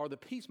 blessed are the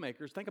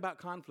peacemakers, think about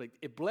conflict.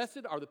 If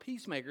blessed are the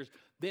peacemakers,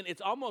 then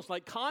it's almost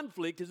like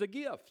conflict is a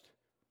gift.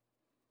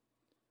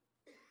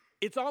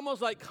 It's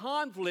almost like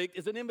conflict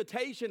is an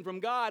invitation from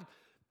God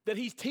that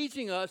He's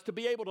teaching us to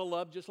be able to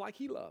love just like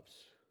He loves.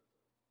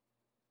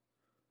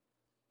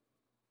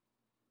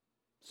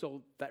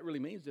 So that really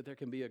means that there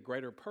can be a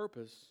greater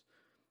purpose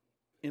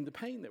in the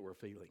pain that we're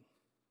feeling.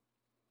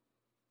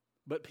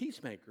 But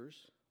peacemakers,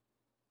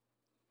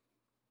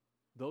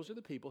 those are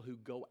the people who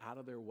go out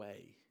of their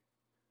way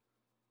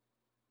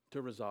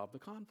to resolve the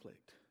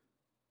conflict.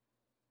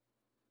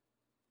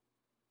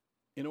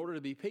 In order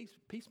to be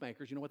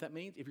peacemakers, you know what that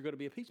means? If you're going to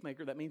be a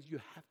peacemaker, that means you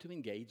have to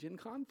engage in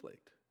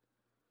conflict.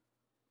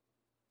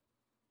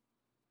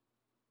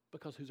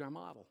 Because who's our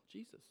model?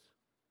 Jesus.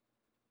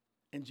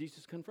 And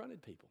Jesus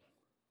confronted people.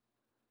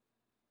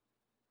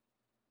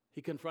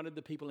 He confronted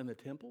the people in the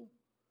temple.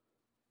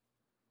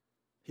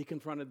 He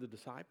confronted the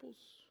disciples.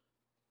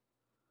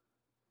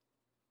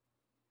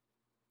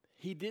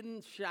 He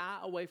didn't shy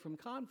away from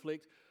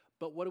conflict,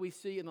 but what do we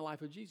see in the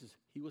life of Jesus?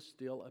 He was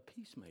still a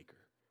peacemaker.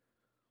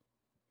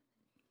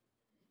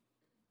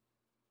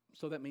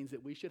 So that means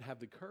that we should have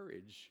the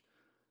courage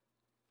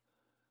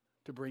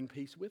to bring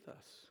peace with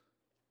us.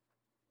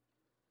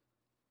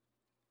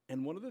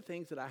 And one of the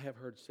things that I have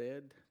heard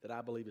said that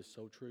I believe is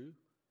so true,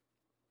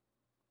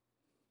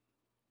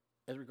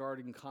 as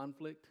regarding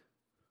conflict,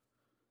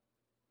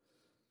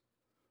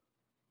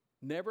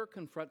 never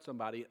confront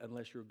somebody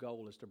unless your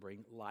goal is to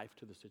bring life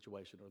to the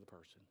situation or the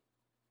person.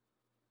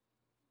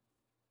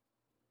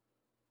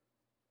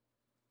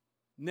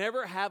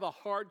 Never have a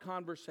hard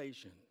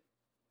conversation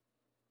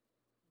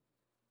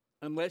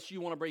unless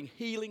you want to bring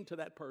healing to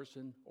that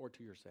person or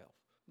to yourself.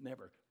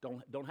 Never.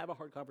 Don't have a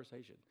hard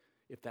conversation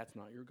if that's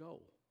not your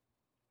goal.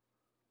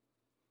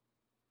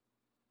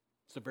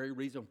 It's the very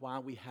reason why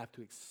we have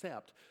to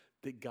accept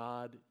that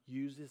God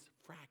uses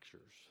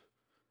fractured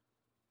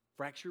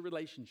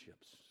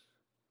relationships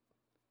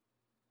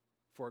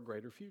for a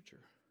greater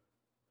future.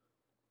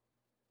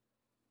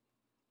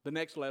 The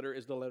next letter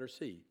is the letter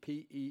C,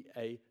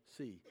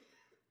 P-E-A-C.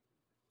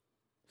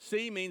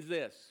 C means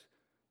this.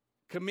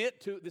 Commit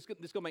to, this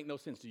is going to make no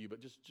sense to you, but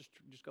just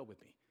go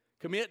with me.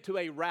 Commit to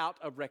a route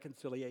of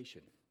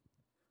reconciliation.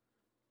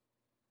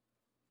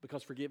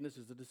 Because forgiveness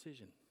is a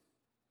decision.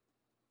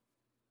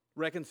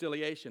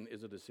 Reconciliation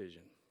is a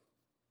decision.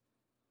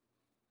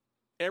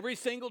 Every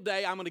single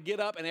day I'm going to get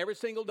up and every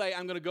single day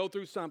I'm going to go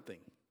through something.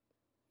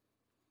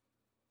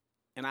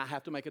 And I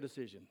have to make a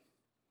decision.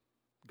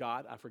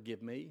 God, I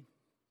forgive me.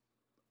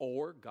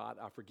 Or, God,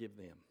 I forgive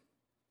them.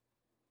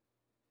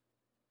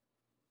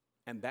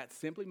 And that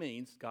simply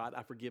means, God,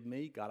 I forgive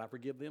me. God, I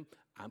forgive them.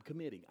 I'm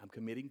committing. I'm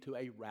committing to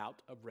a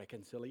route of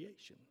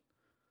reconciliation.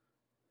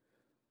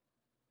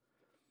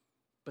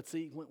 But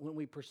see, when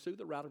we pursue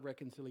the route of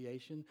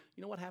reconciliation,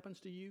 you know what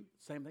happens to you?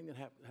 Same thing that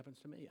happens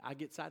to me. I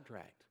get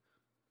sidetracked.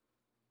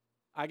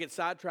 I get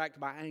sidetracked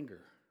by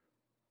anger.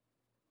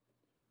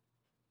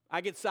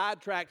 I get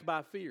sidetracked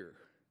by fear.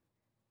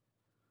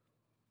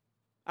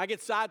 I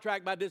get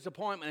sidetracked by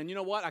disappointment. And you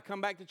know what? I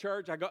come back to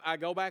church, I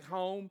go back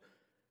home,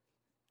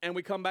 and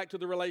we come back to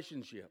the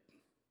relationship.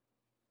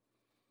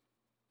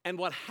 And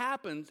what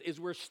happens is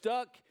we're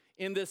stuck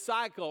in this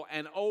cycle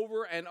and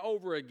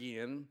over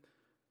again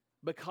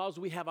because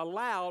we have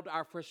allowed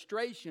our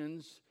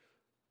frustrations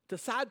to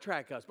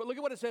sidetrack us. But look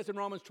at what it says in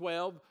Romans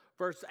 12,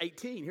 verse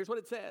 18. Here's what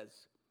it says.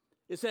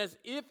 It says,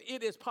 if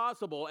it is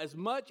possible, as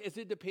much as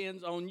it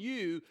depends on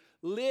you,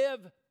 live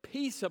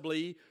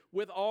peaceably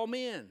with all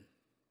men.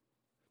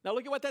 Now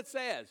look at what that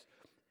says.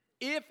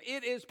 If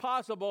it is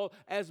possible,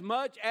 as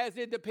much as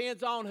it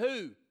depends on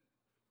who?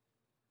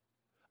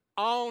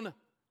 On.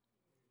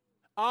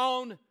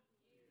 One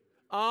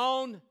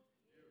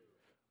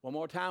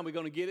more time, we're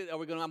going to get it,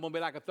 or I'm going to be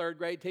like a third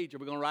grade teacher.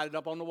 We're going to write it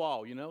up on the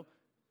wall, you know.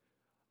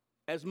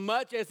 As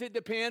much as it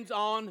depends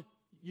on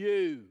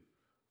you.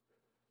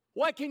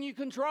 What can you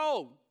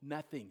control?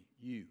 Nothing.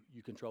 You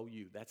control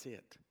you. That's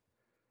it.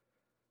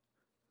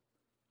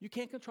 You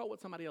can't control what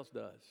somebody else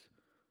does.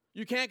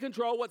 You can't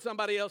control what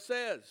somebody else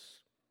says.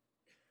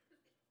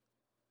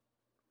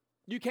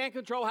 You can't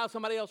control how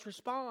somebody else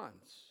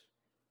responds.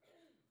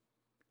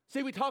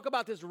 See, we talk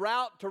about this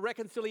route to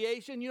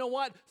reconciliation. You know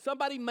what?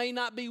 Somebody may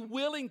not be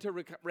willing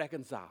to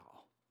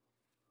reconcile.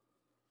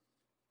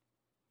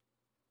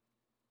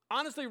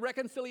 Honestly,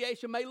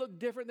 reconciliation may look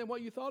different than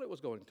what you thought it was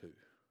going to.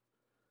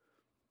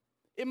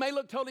 It may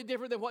look totally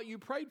different than what you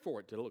prayed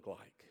for it to look like.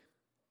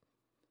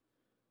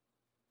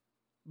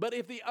 But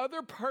if the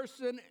other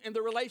person in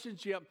the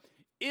relationship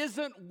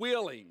isn't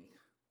willing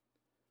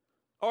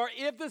or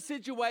if the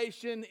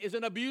situation is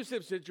an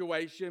abusive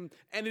situation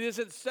and it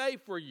isn't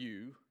safe for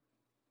you,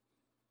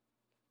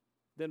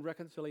 then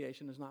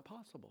reconciliation is not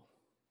possible.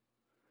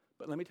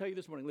 But let me tell you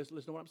this morning, listen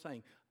to what I'm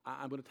saying.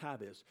 I'm going to tie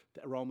this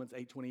to Romans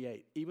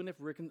 8:28. Even if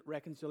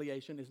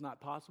reconciliation is not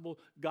possible,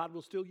 God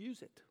will still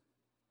use it.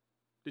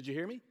 Did you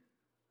hear me?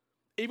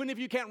 Even if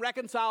you can't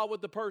reconcile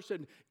with the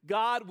person,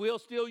 God will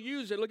still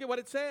use it. Look at what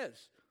it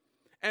says.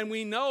 And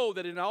we know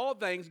that in all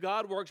things,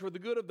 God works for the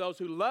good of those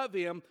who love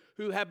him,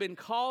 who have been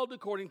called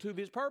according to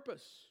his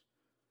purpose.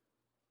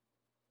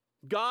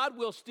 God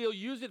will still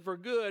use it for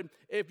good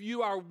if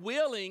you are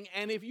willing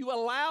and if you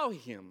allow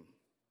him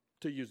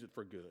to use it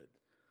for good.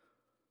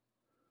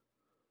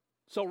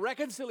 So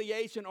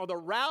reconciliation, or the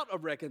route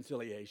of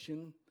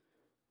reconciliation,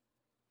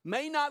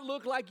 may not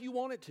look like you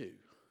want it to.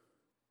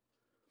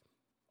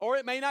 Or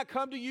it may not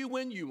come to you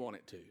when you want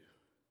it to.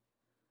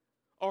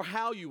 Or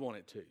how you want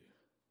it to.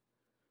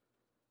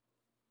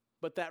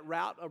 But that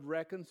route of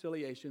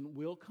reconciliation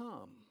will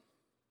come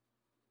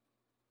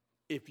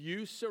if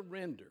you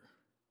surrender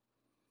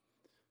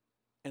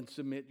and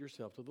submit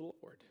yourself to the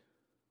Lord.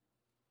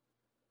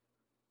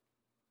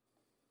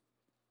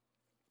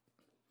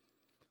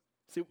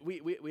 See,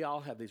 we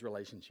all have these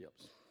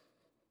relationships.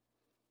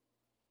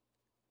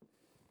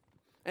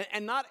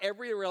 And not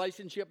every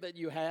relationship that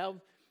you have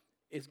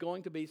is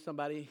going to be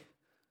somebody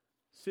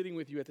sitting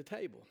with you at the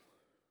table.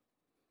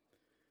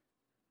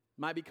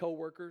 Might be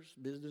co-workers,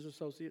 business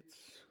associates.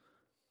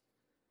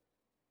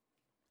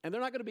 And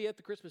they're not going to be at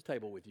the Christmas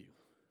table with you.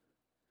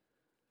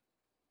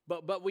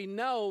 But we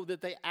know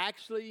that they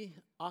actually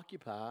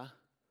occupy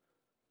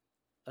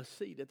a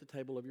seat at the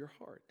table of your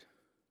heart.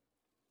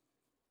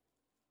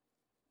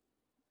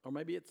 Or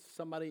maybe it's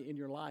somebody in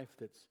your life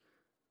that's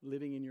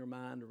living in your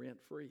mind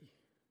rent-free.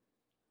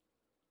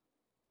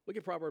 Look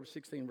at Proverbs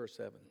 16, verse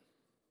 7.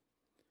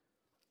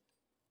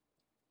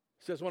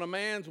 It says, when a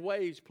man's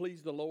ways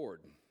please the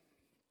Lord,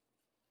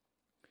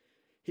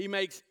 he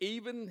makes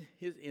even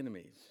his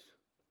enemies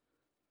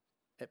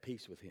at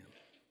peace with him.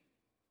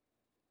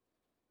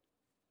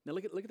 Now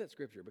look at that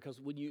scripture, because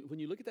when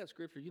you look at that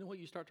scripture, you know what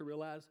you start to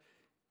realize?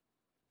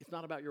 It's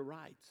not about your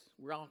rights.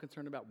 We're all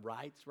concerned about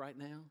rights right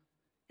now.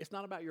 It's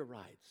not about your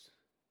rights.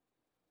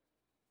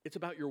 It's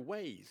about your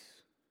ways.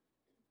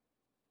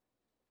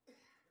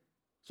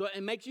 So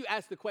it makes you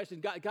ask the question,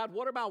 God,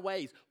 what are my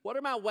ways? What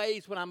are my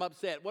ways when I'm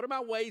upset? What are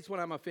my ways when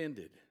I'm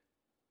offended?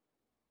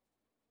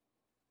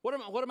 What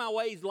are my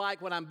ways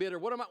like when I'm bitter?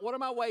 What are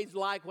my ways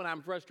like when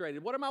I'm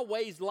frustrated? What are my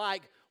ways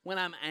like when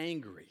I'm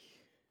angry?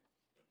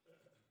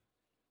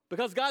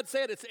 Because God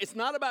said it's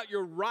not about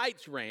your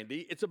rights,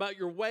 Randy. It's about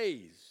your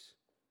ways.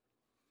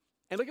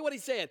 And look at what he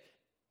said.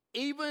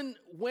 Even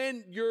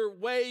when your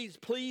ways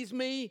please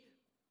me,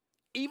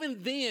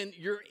 even then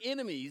your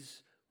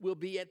enemies will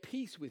be at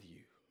peace with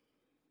you.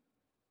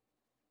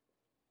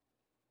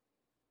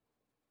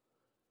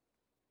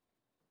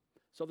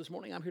 So this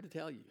morning I'm here to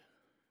tell you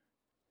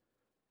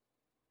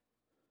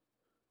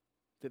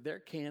that there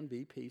can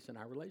be peace in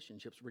our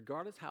relationships,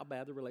 regardless how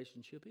bad the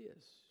relationship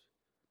is.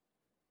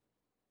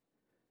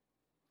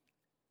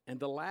 And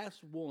the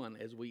last one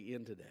as we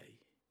end today,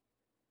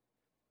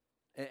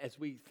 as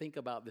we think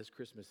about this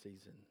Christmas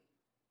season,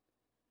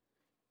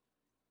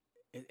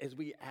 as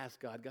we ask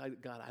God,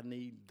 I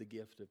need the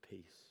gift of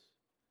peace.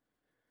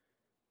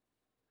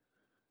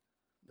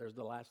 There's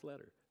the last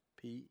letter,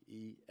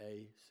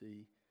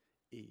 P-E-A-C-E.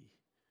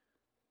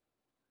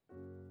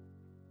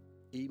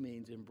 E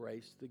means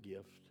embrace the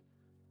gift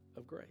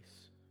of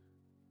grace.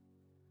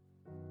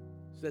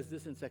 It says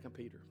this in 2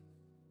 Peter.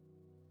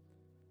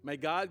 May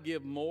God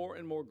give more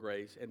and more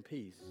grace and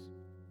peace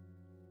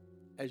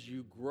as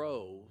you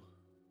grow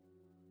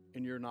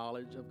in your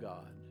knowledge of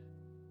God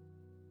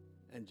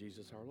and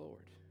Jesus our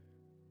Lord.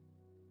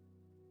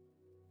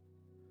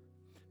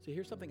 So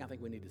here's something I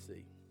think we need to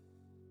see.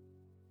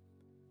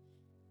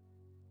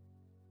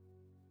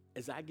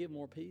 As I give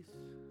more peace,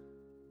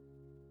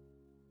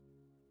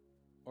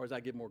 or as I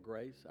give more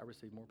grace, I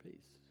receive more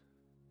peace.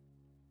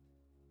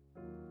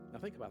 Now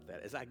think about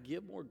that. As I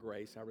give more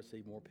grace, I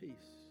receive more peace.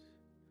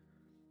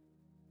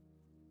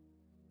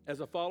 As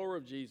a follower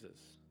of Jesus,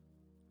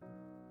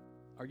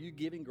 are you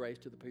giving grace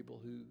to the people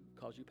who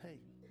cause you pain?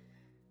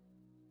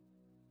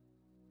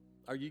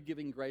 Are you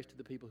giving grace to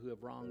the people who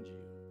have wronged you?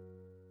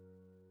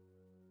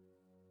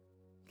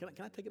 Can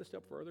I take it a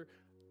step further?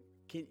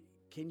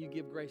 Can you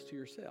give grace to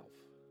yourself?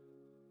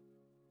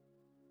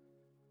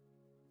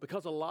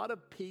 Because a lot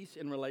of peace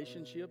in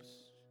relationships,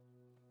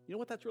 you know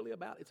what that's really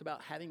about? It's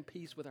about having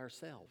peace with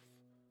ourselves.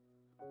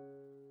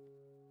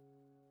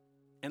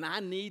 And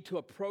I need to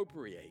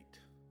appropriate.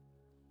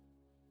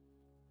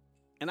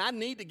 And I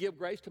need to give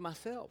grace to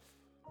myself.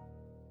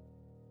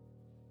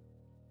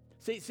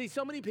 See,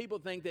 so many people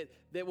think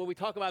that when we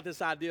talk about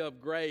this idea of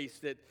grace,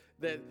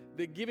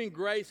 that giving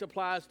grace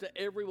applies to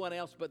everyone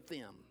else but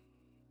them.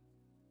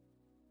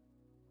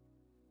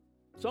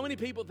 So many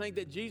people think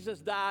that Jesus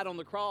died on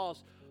the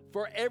cross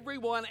for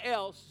everyone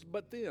else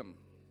but them.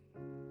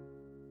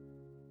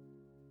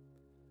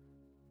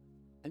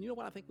 And you know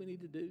what I think we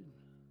need to do?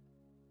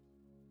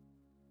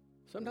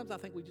 Sometimes I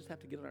think we just have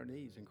to get on our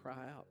knees and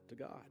cry out to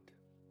God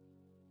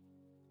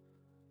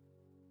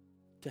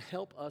to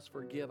help us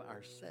forgive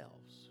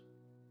ourselves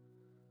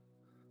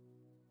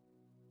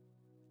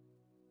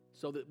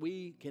so that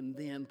we can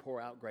then pour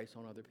out grace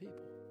on other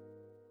people.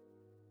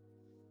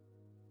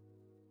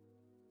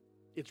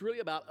 It's really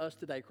about us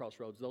today,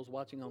 Crossroads, those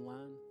watching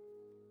online.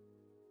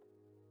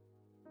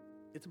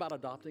 It's about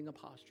adopting a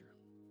posture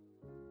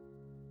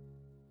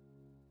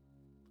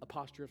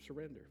of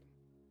surrender.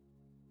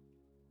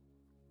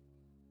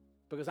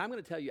 Because I'm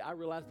going to tell you, I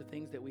realize the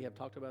things that we have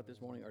talked about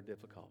this morning are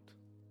difficult.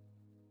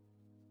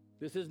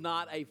 This is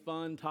not a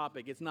fun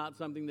topic. It's not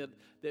something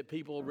that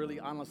people really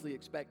honestly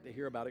expect to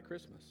hear about at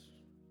Christmas.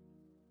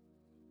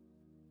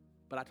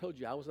 But I told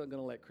you I wasn't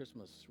going to let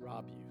Christmas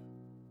rob you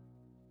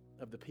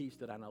of the peace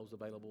that I know is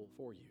available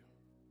for you.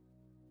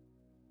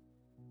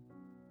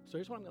 So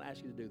here's what I'm going to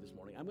ask you to do this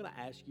morning. I'm going to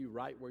ask you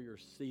right where you're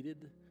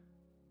seated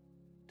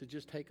to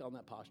just take on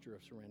that posture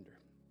of surrender.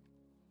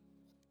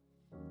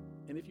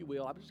 And if you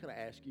will, I'm just going to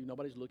ask you,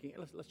 nobody's looking,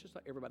 let's just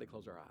let everybody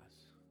close our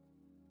eyes.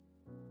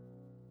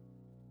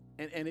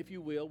 And if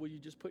you will you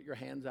just put your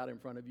hands out in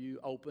front of you,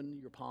 open,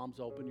 your palms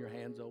open, your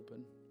hands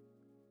open.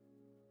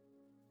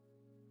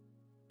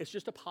 It's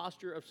just a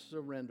posture of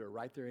surrender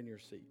right there in your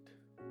seat.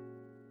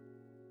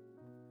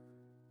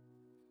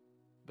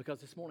 Because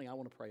this morning I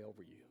want to pray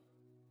over you.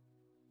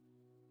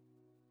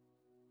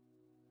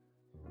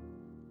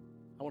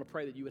 I want to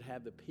pray that you would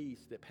have the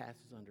peace that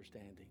passes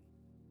understanding,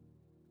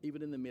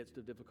 even in the midst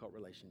of difficult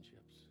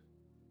relationships.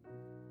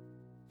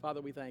 Father,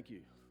 we thank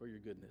you for your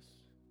goodness.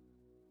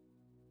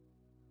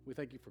 We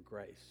thank you for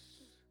grace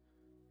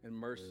and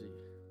mercy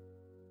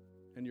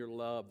and your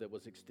love that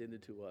was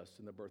extended to us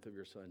in the birth of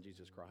your Son,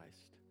 Jesus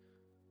Christ,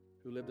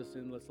 who lived a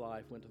sinless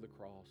life, went to the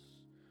cross,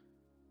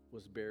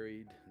 was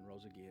buried, and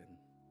rose again,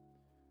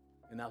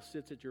 and now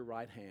sits at your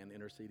right hand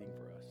interceding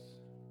for us.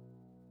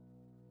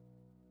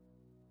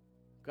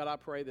 God, I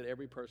pray that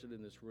every person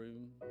in this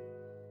room,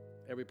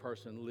 every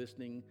person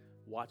listening,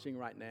 watching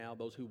right now,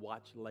 those who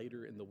watch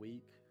later in the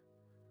week,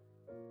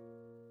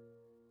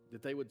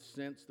 that they would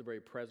sense the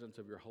very presence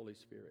of your Holy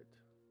Spirit,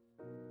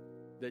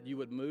 that you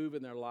would move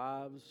in their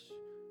lives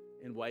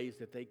in ways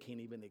that they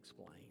can't even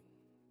explain,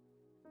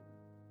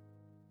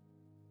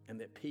 and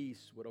that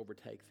peace would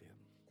overtake them,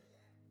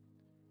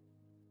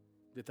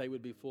 that they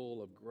would be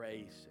full of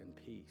grace and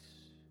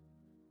peace,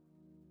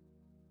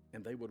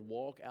 and they would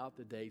walk out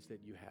the days that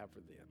you have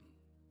for them.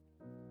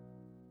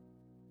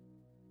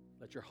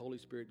 Let your Holy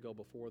Spirit go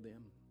before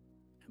them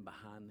and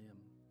behind them.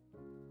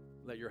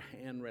 Let your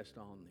hand rest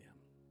on them.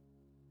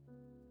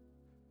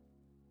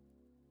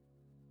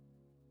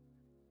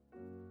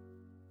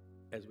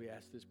 As we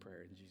ask this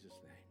prayer in Jesus'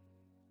 name.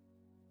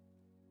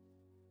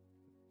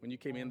 When you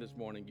came in this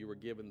morning, you were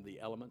given the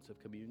elements of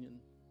communion.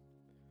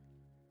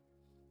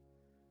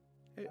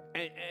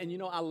 And you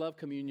know, I love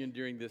communion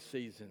during this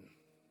season.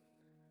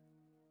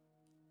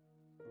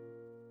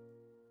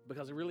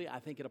 Because really, I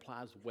think it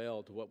applies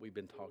well to what we've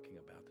been talking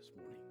about this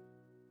morning.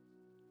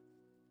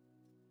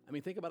 I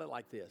mean, think about it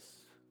like this.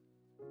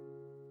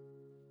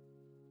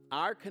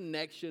 Our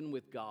connection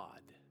with God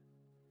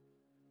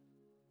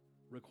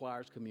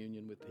requires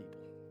communion with people.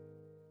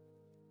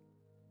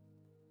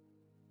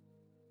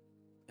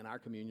 And our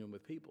communion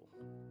with people,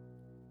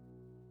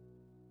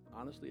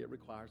 honestly, it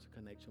requires a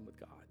connection with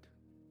God.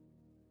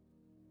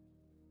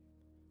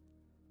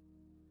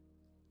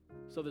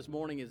 So this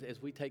morning,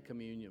 as we take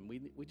communion,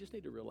 we just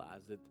need to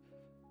realize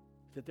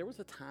that there was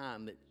a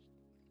time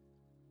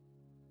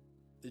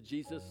that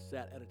Jesus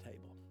sat at a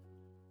table.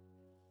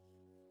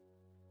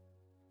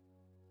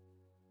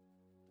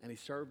 And he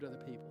served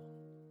other people.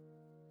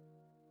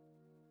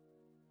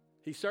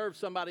 He served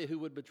somebody who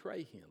would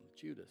betray him,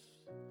 Judas.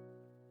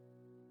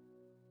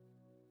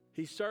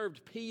 He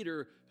served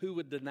Peter, who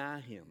would deny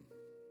him.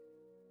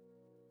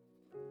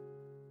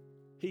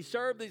 He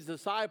served these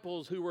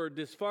disciples who were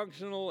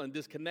dysfunctional and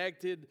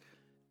disconnected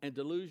and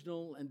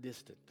delusional and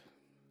distant.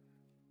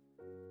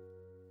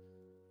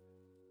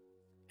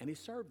 And he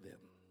served them.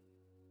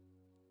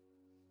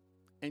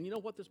 And you know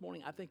what, this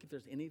morning, I think if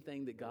there's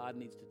anything that God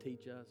needs to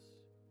teach us,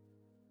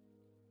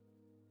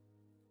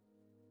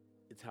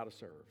 it's how to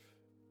serve.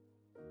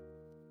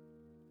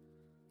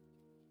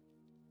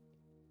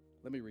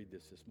 Let me read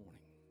this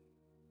morning.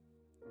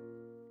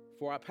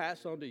 For I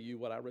pass on to you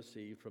what I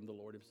received from the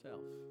Lord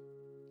himself.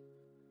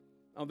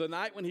 On the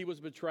night when he was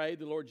betrayed,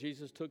 the Lord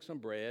Jesus took some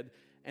bread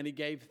and he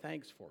gave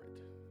thanks for it.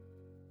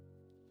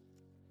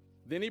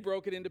 Then he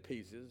broke it into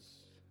pieces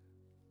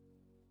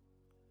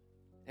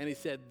and he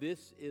said,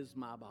 "This is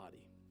my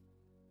body,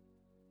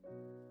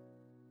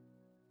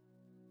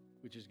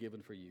 which is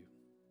given for you.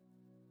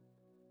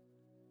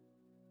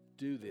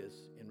 Do this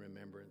in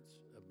remembrance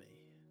of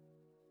me."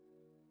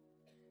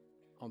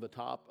 On the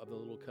top of the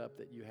little cup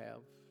that you have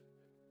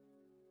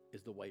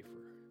is the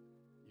wafer.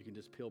 You can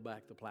just peel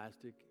back the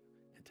plastic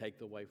and take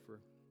the wafer,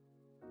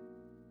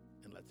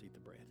 and let's eat the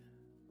bread.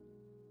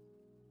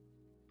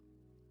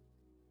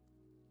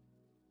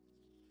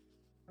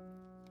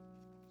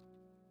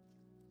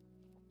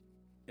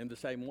 In the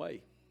same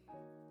way,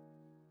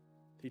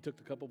 He took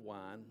the cup of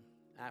wine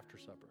after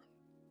supper,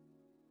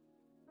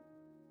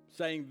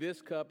 saying,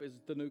 "This cup is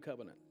the new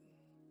covenant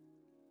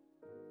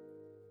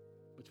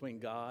between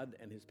God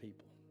and his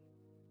people.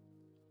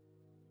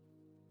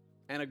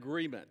 An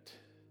agreement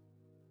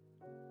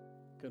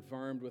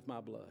confirmed with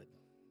my blood.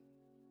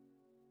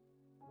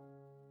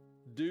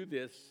 Do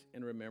this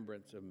in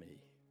remembrance of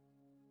me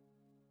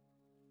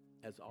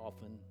as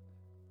often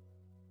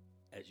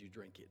as you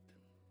drink it."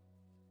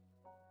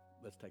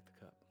 Let's take the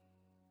cup.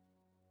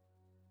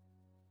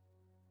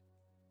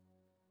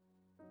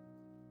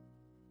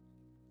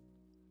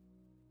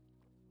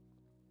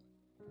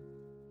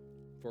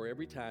 For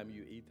every time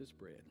you eat this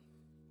bread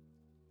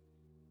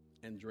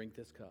and drink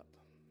this cup,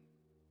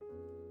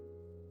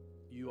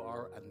 you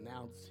are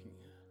announcing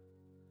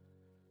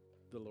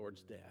the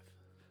Lord's death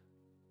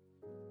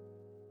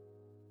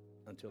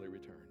until he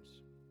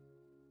returns.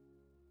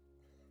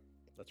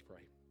 Let's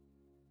pray.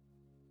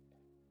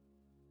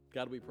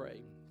 God, we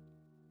pray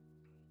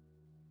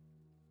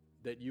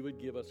that you would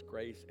give us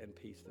grace and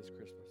peace this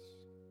Christmas.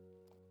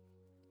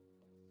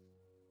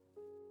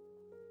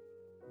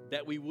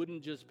 That we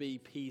wouldn't just be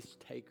peace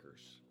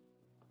takers,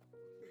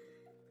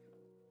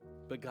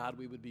 but God,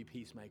 we would be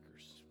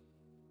peacemakers.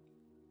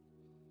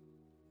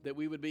 That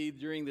we would be,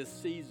 during this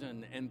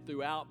season and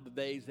throughout the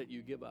days that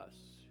you give us,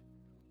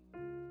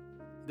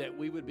 that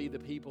we would be the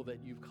people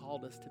that you've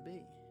called us to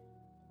be.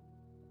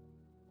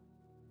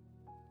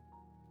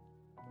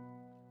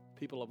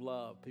 People of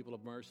love, people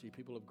of mercy,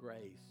 people of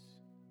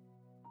grace,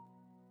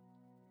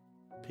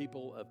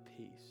 people of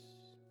peace.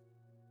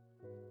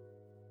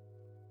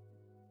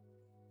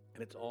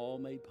 And it's all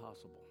made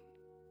possible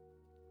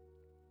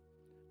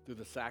through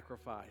the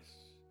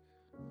sacrifice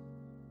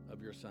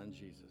of your son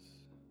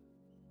Jesus,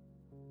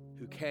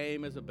 who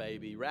came as a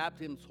baby,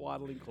 wrapped in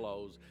swaddling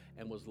clothes,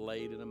 and was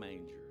laid in a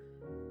manger.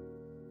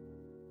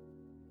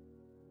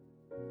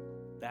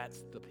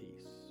 That's the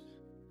peace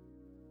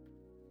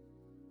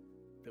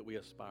that we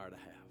aspire to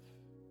have.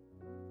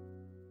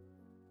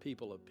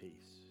 People of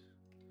peace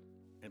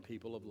and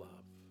people of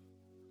love.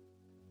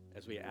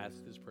 As we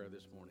ask this prayer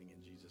this morning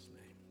in Jesus'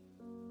 name.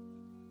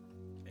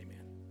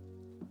 Amen.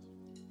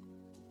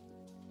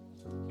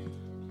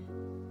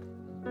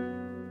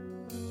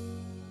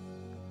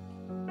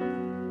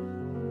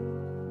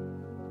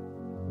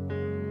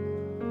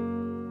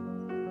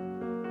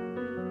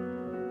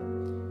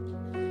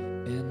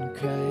 In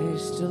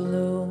Christ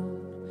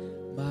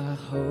alone, my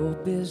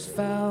hope is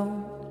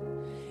found,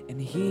 and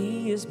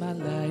he is my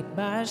light,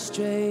 my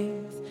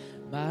strength,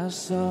 my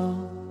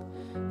song.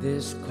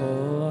 This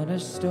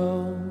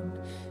cornerstone,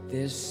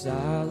 this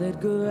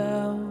solid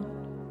ground,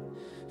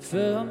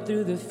 firm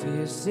through the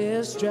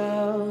fiercest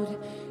drought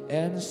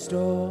and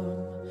storm.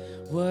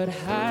 What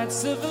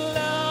heights of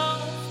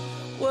love,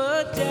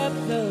 what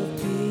depth of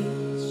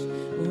peace,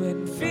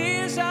 when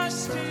fears are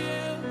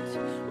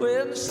stilled,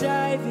 when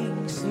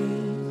striving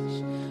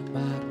cease.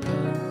 My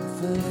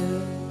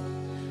comforter,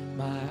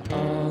 my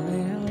all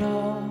in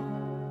all,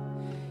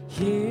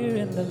 here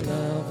in the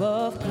love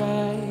of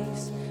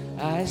Christ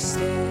I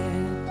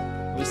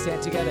stand. We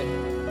stand together.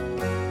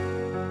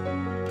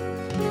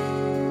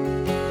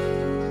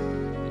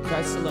 In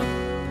Christ alone.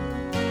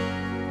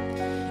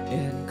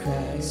 In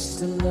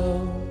Christ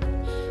alone,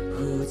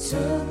 who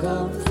took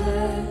on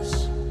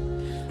flesh,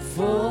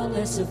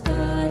 fullness of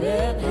God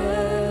and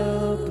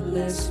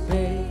helpless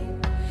pain.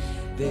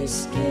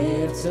 This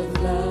gift of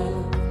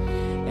love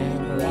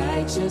and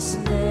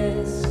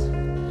righteousness,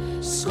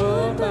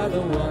 scorned by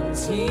the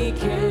ones he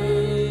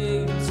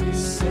came to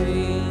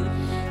save.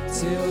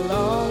 Till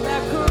on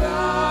that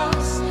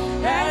cross,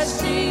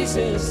 as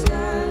Jesus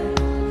died,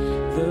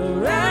 the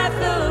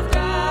wrath of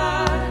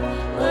God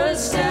was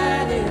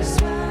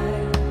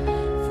satisfied.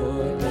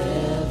 For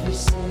every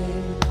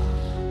sin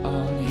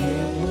on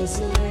him was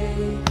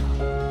laid.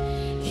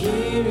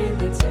 Here in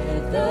the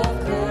death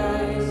of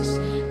Christ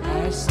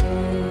I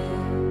stand.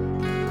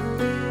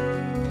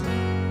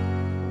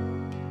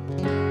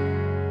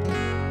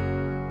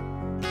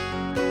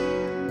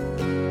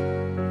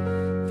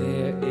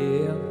 There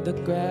in the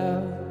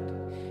ground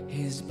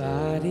his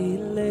body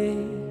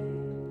lay,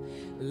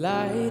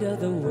 light of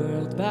the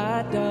world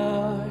by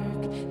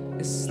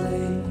darkness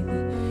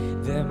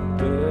slain, then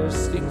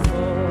bursting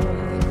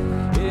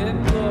forth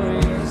in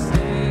glorious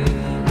day.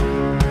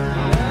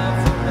 Love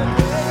from the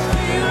dead,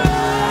 he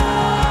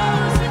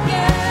rose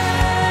again.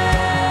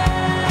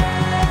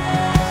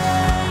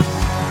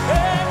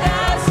 And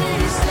as he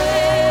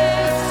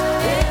stands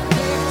in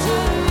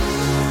victory,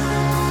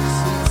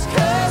 since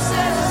curse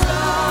has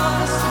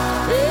lost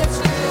its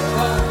grip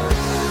on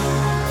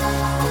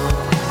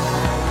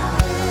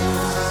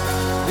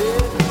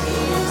it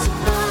is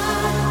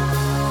mine,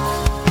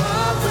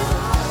 bought with the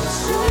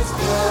precious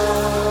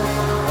blood.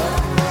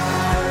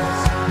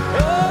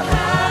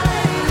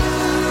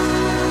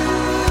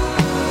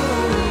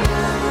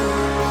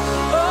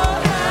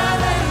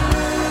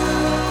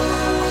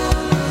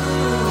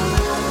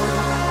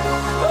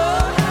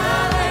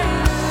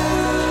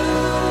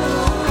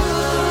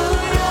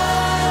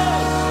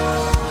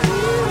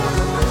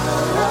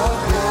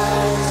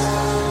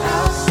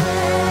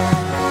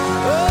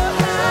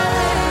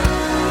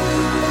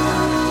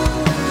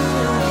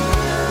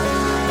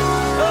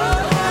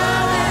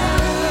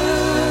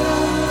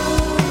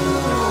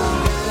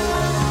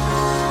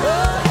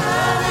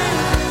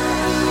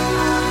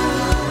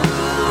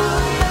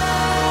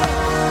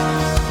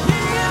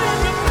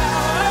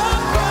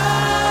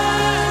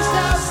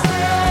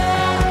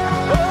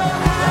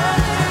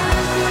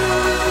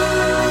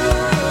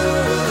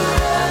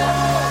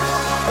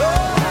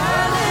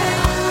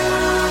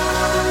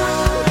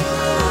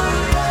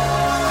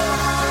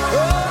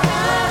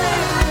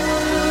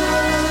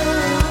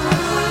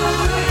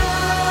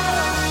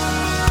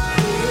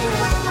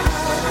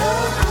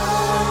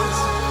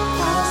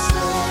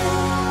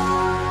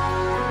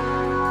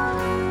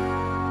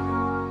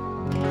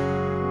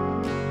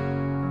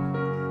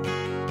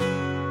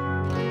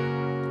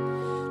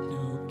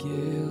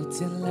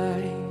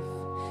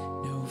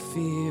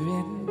 fear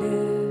and death.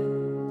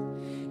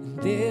 And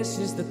this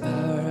is the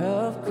power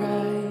of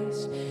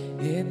Christ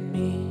in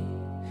me.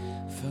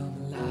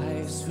 From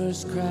life's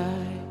first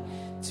cry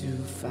to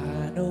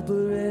final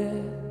breath,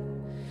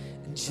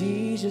 and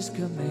Jesus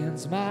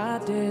commands my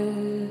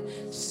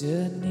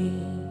destiny.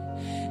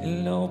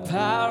 And no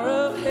power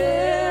of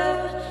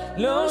hell,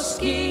 no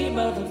scheme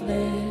of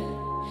man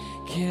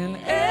can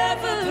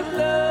ever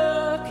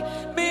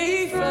pluck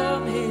me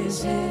from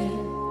his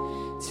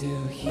hand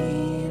till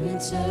he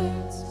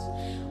returns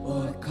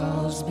or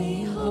calls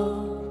me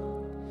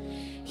home.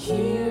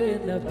 Here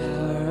in the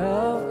power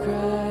of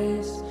Christ.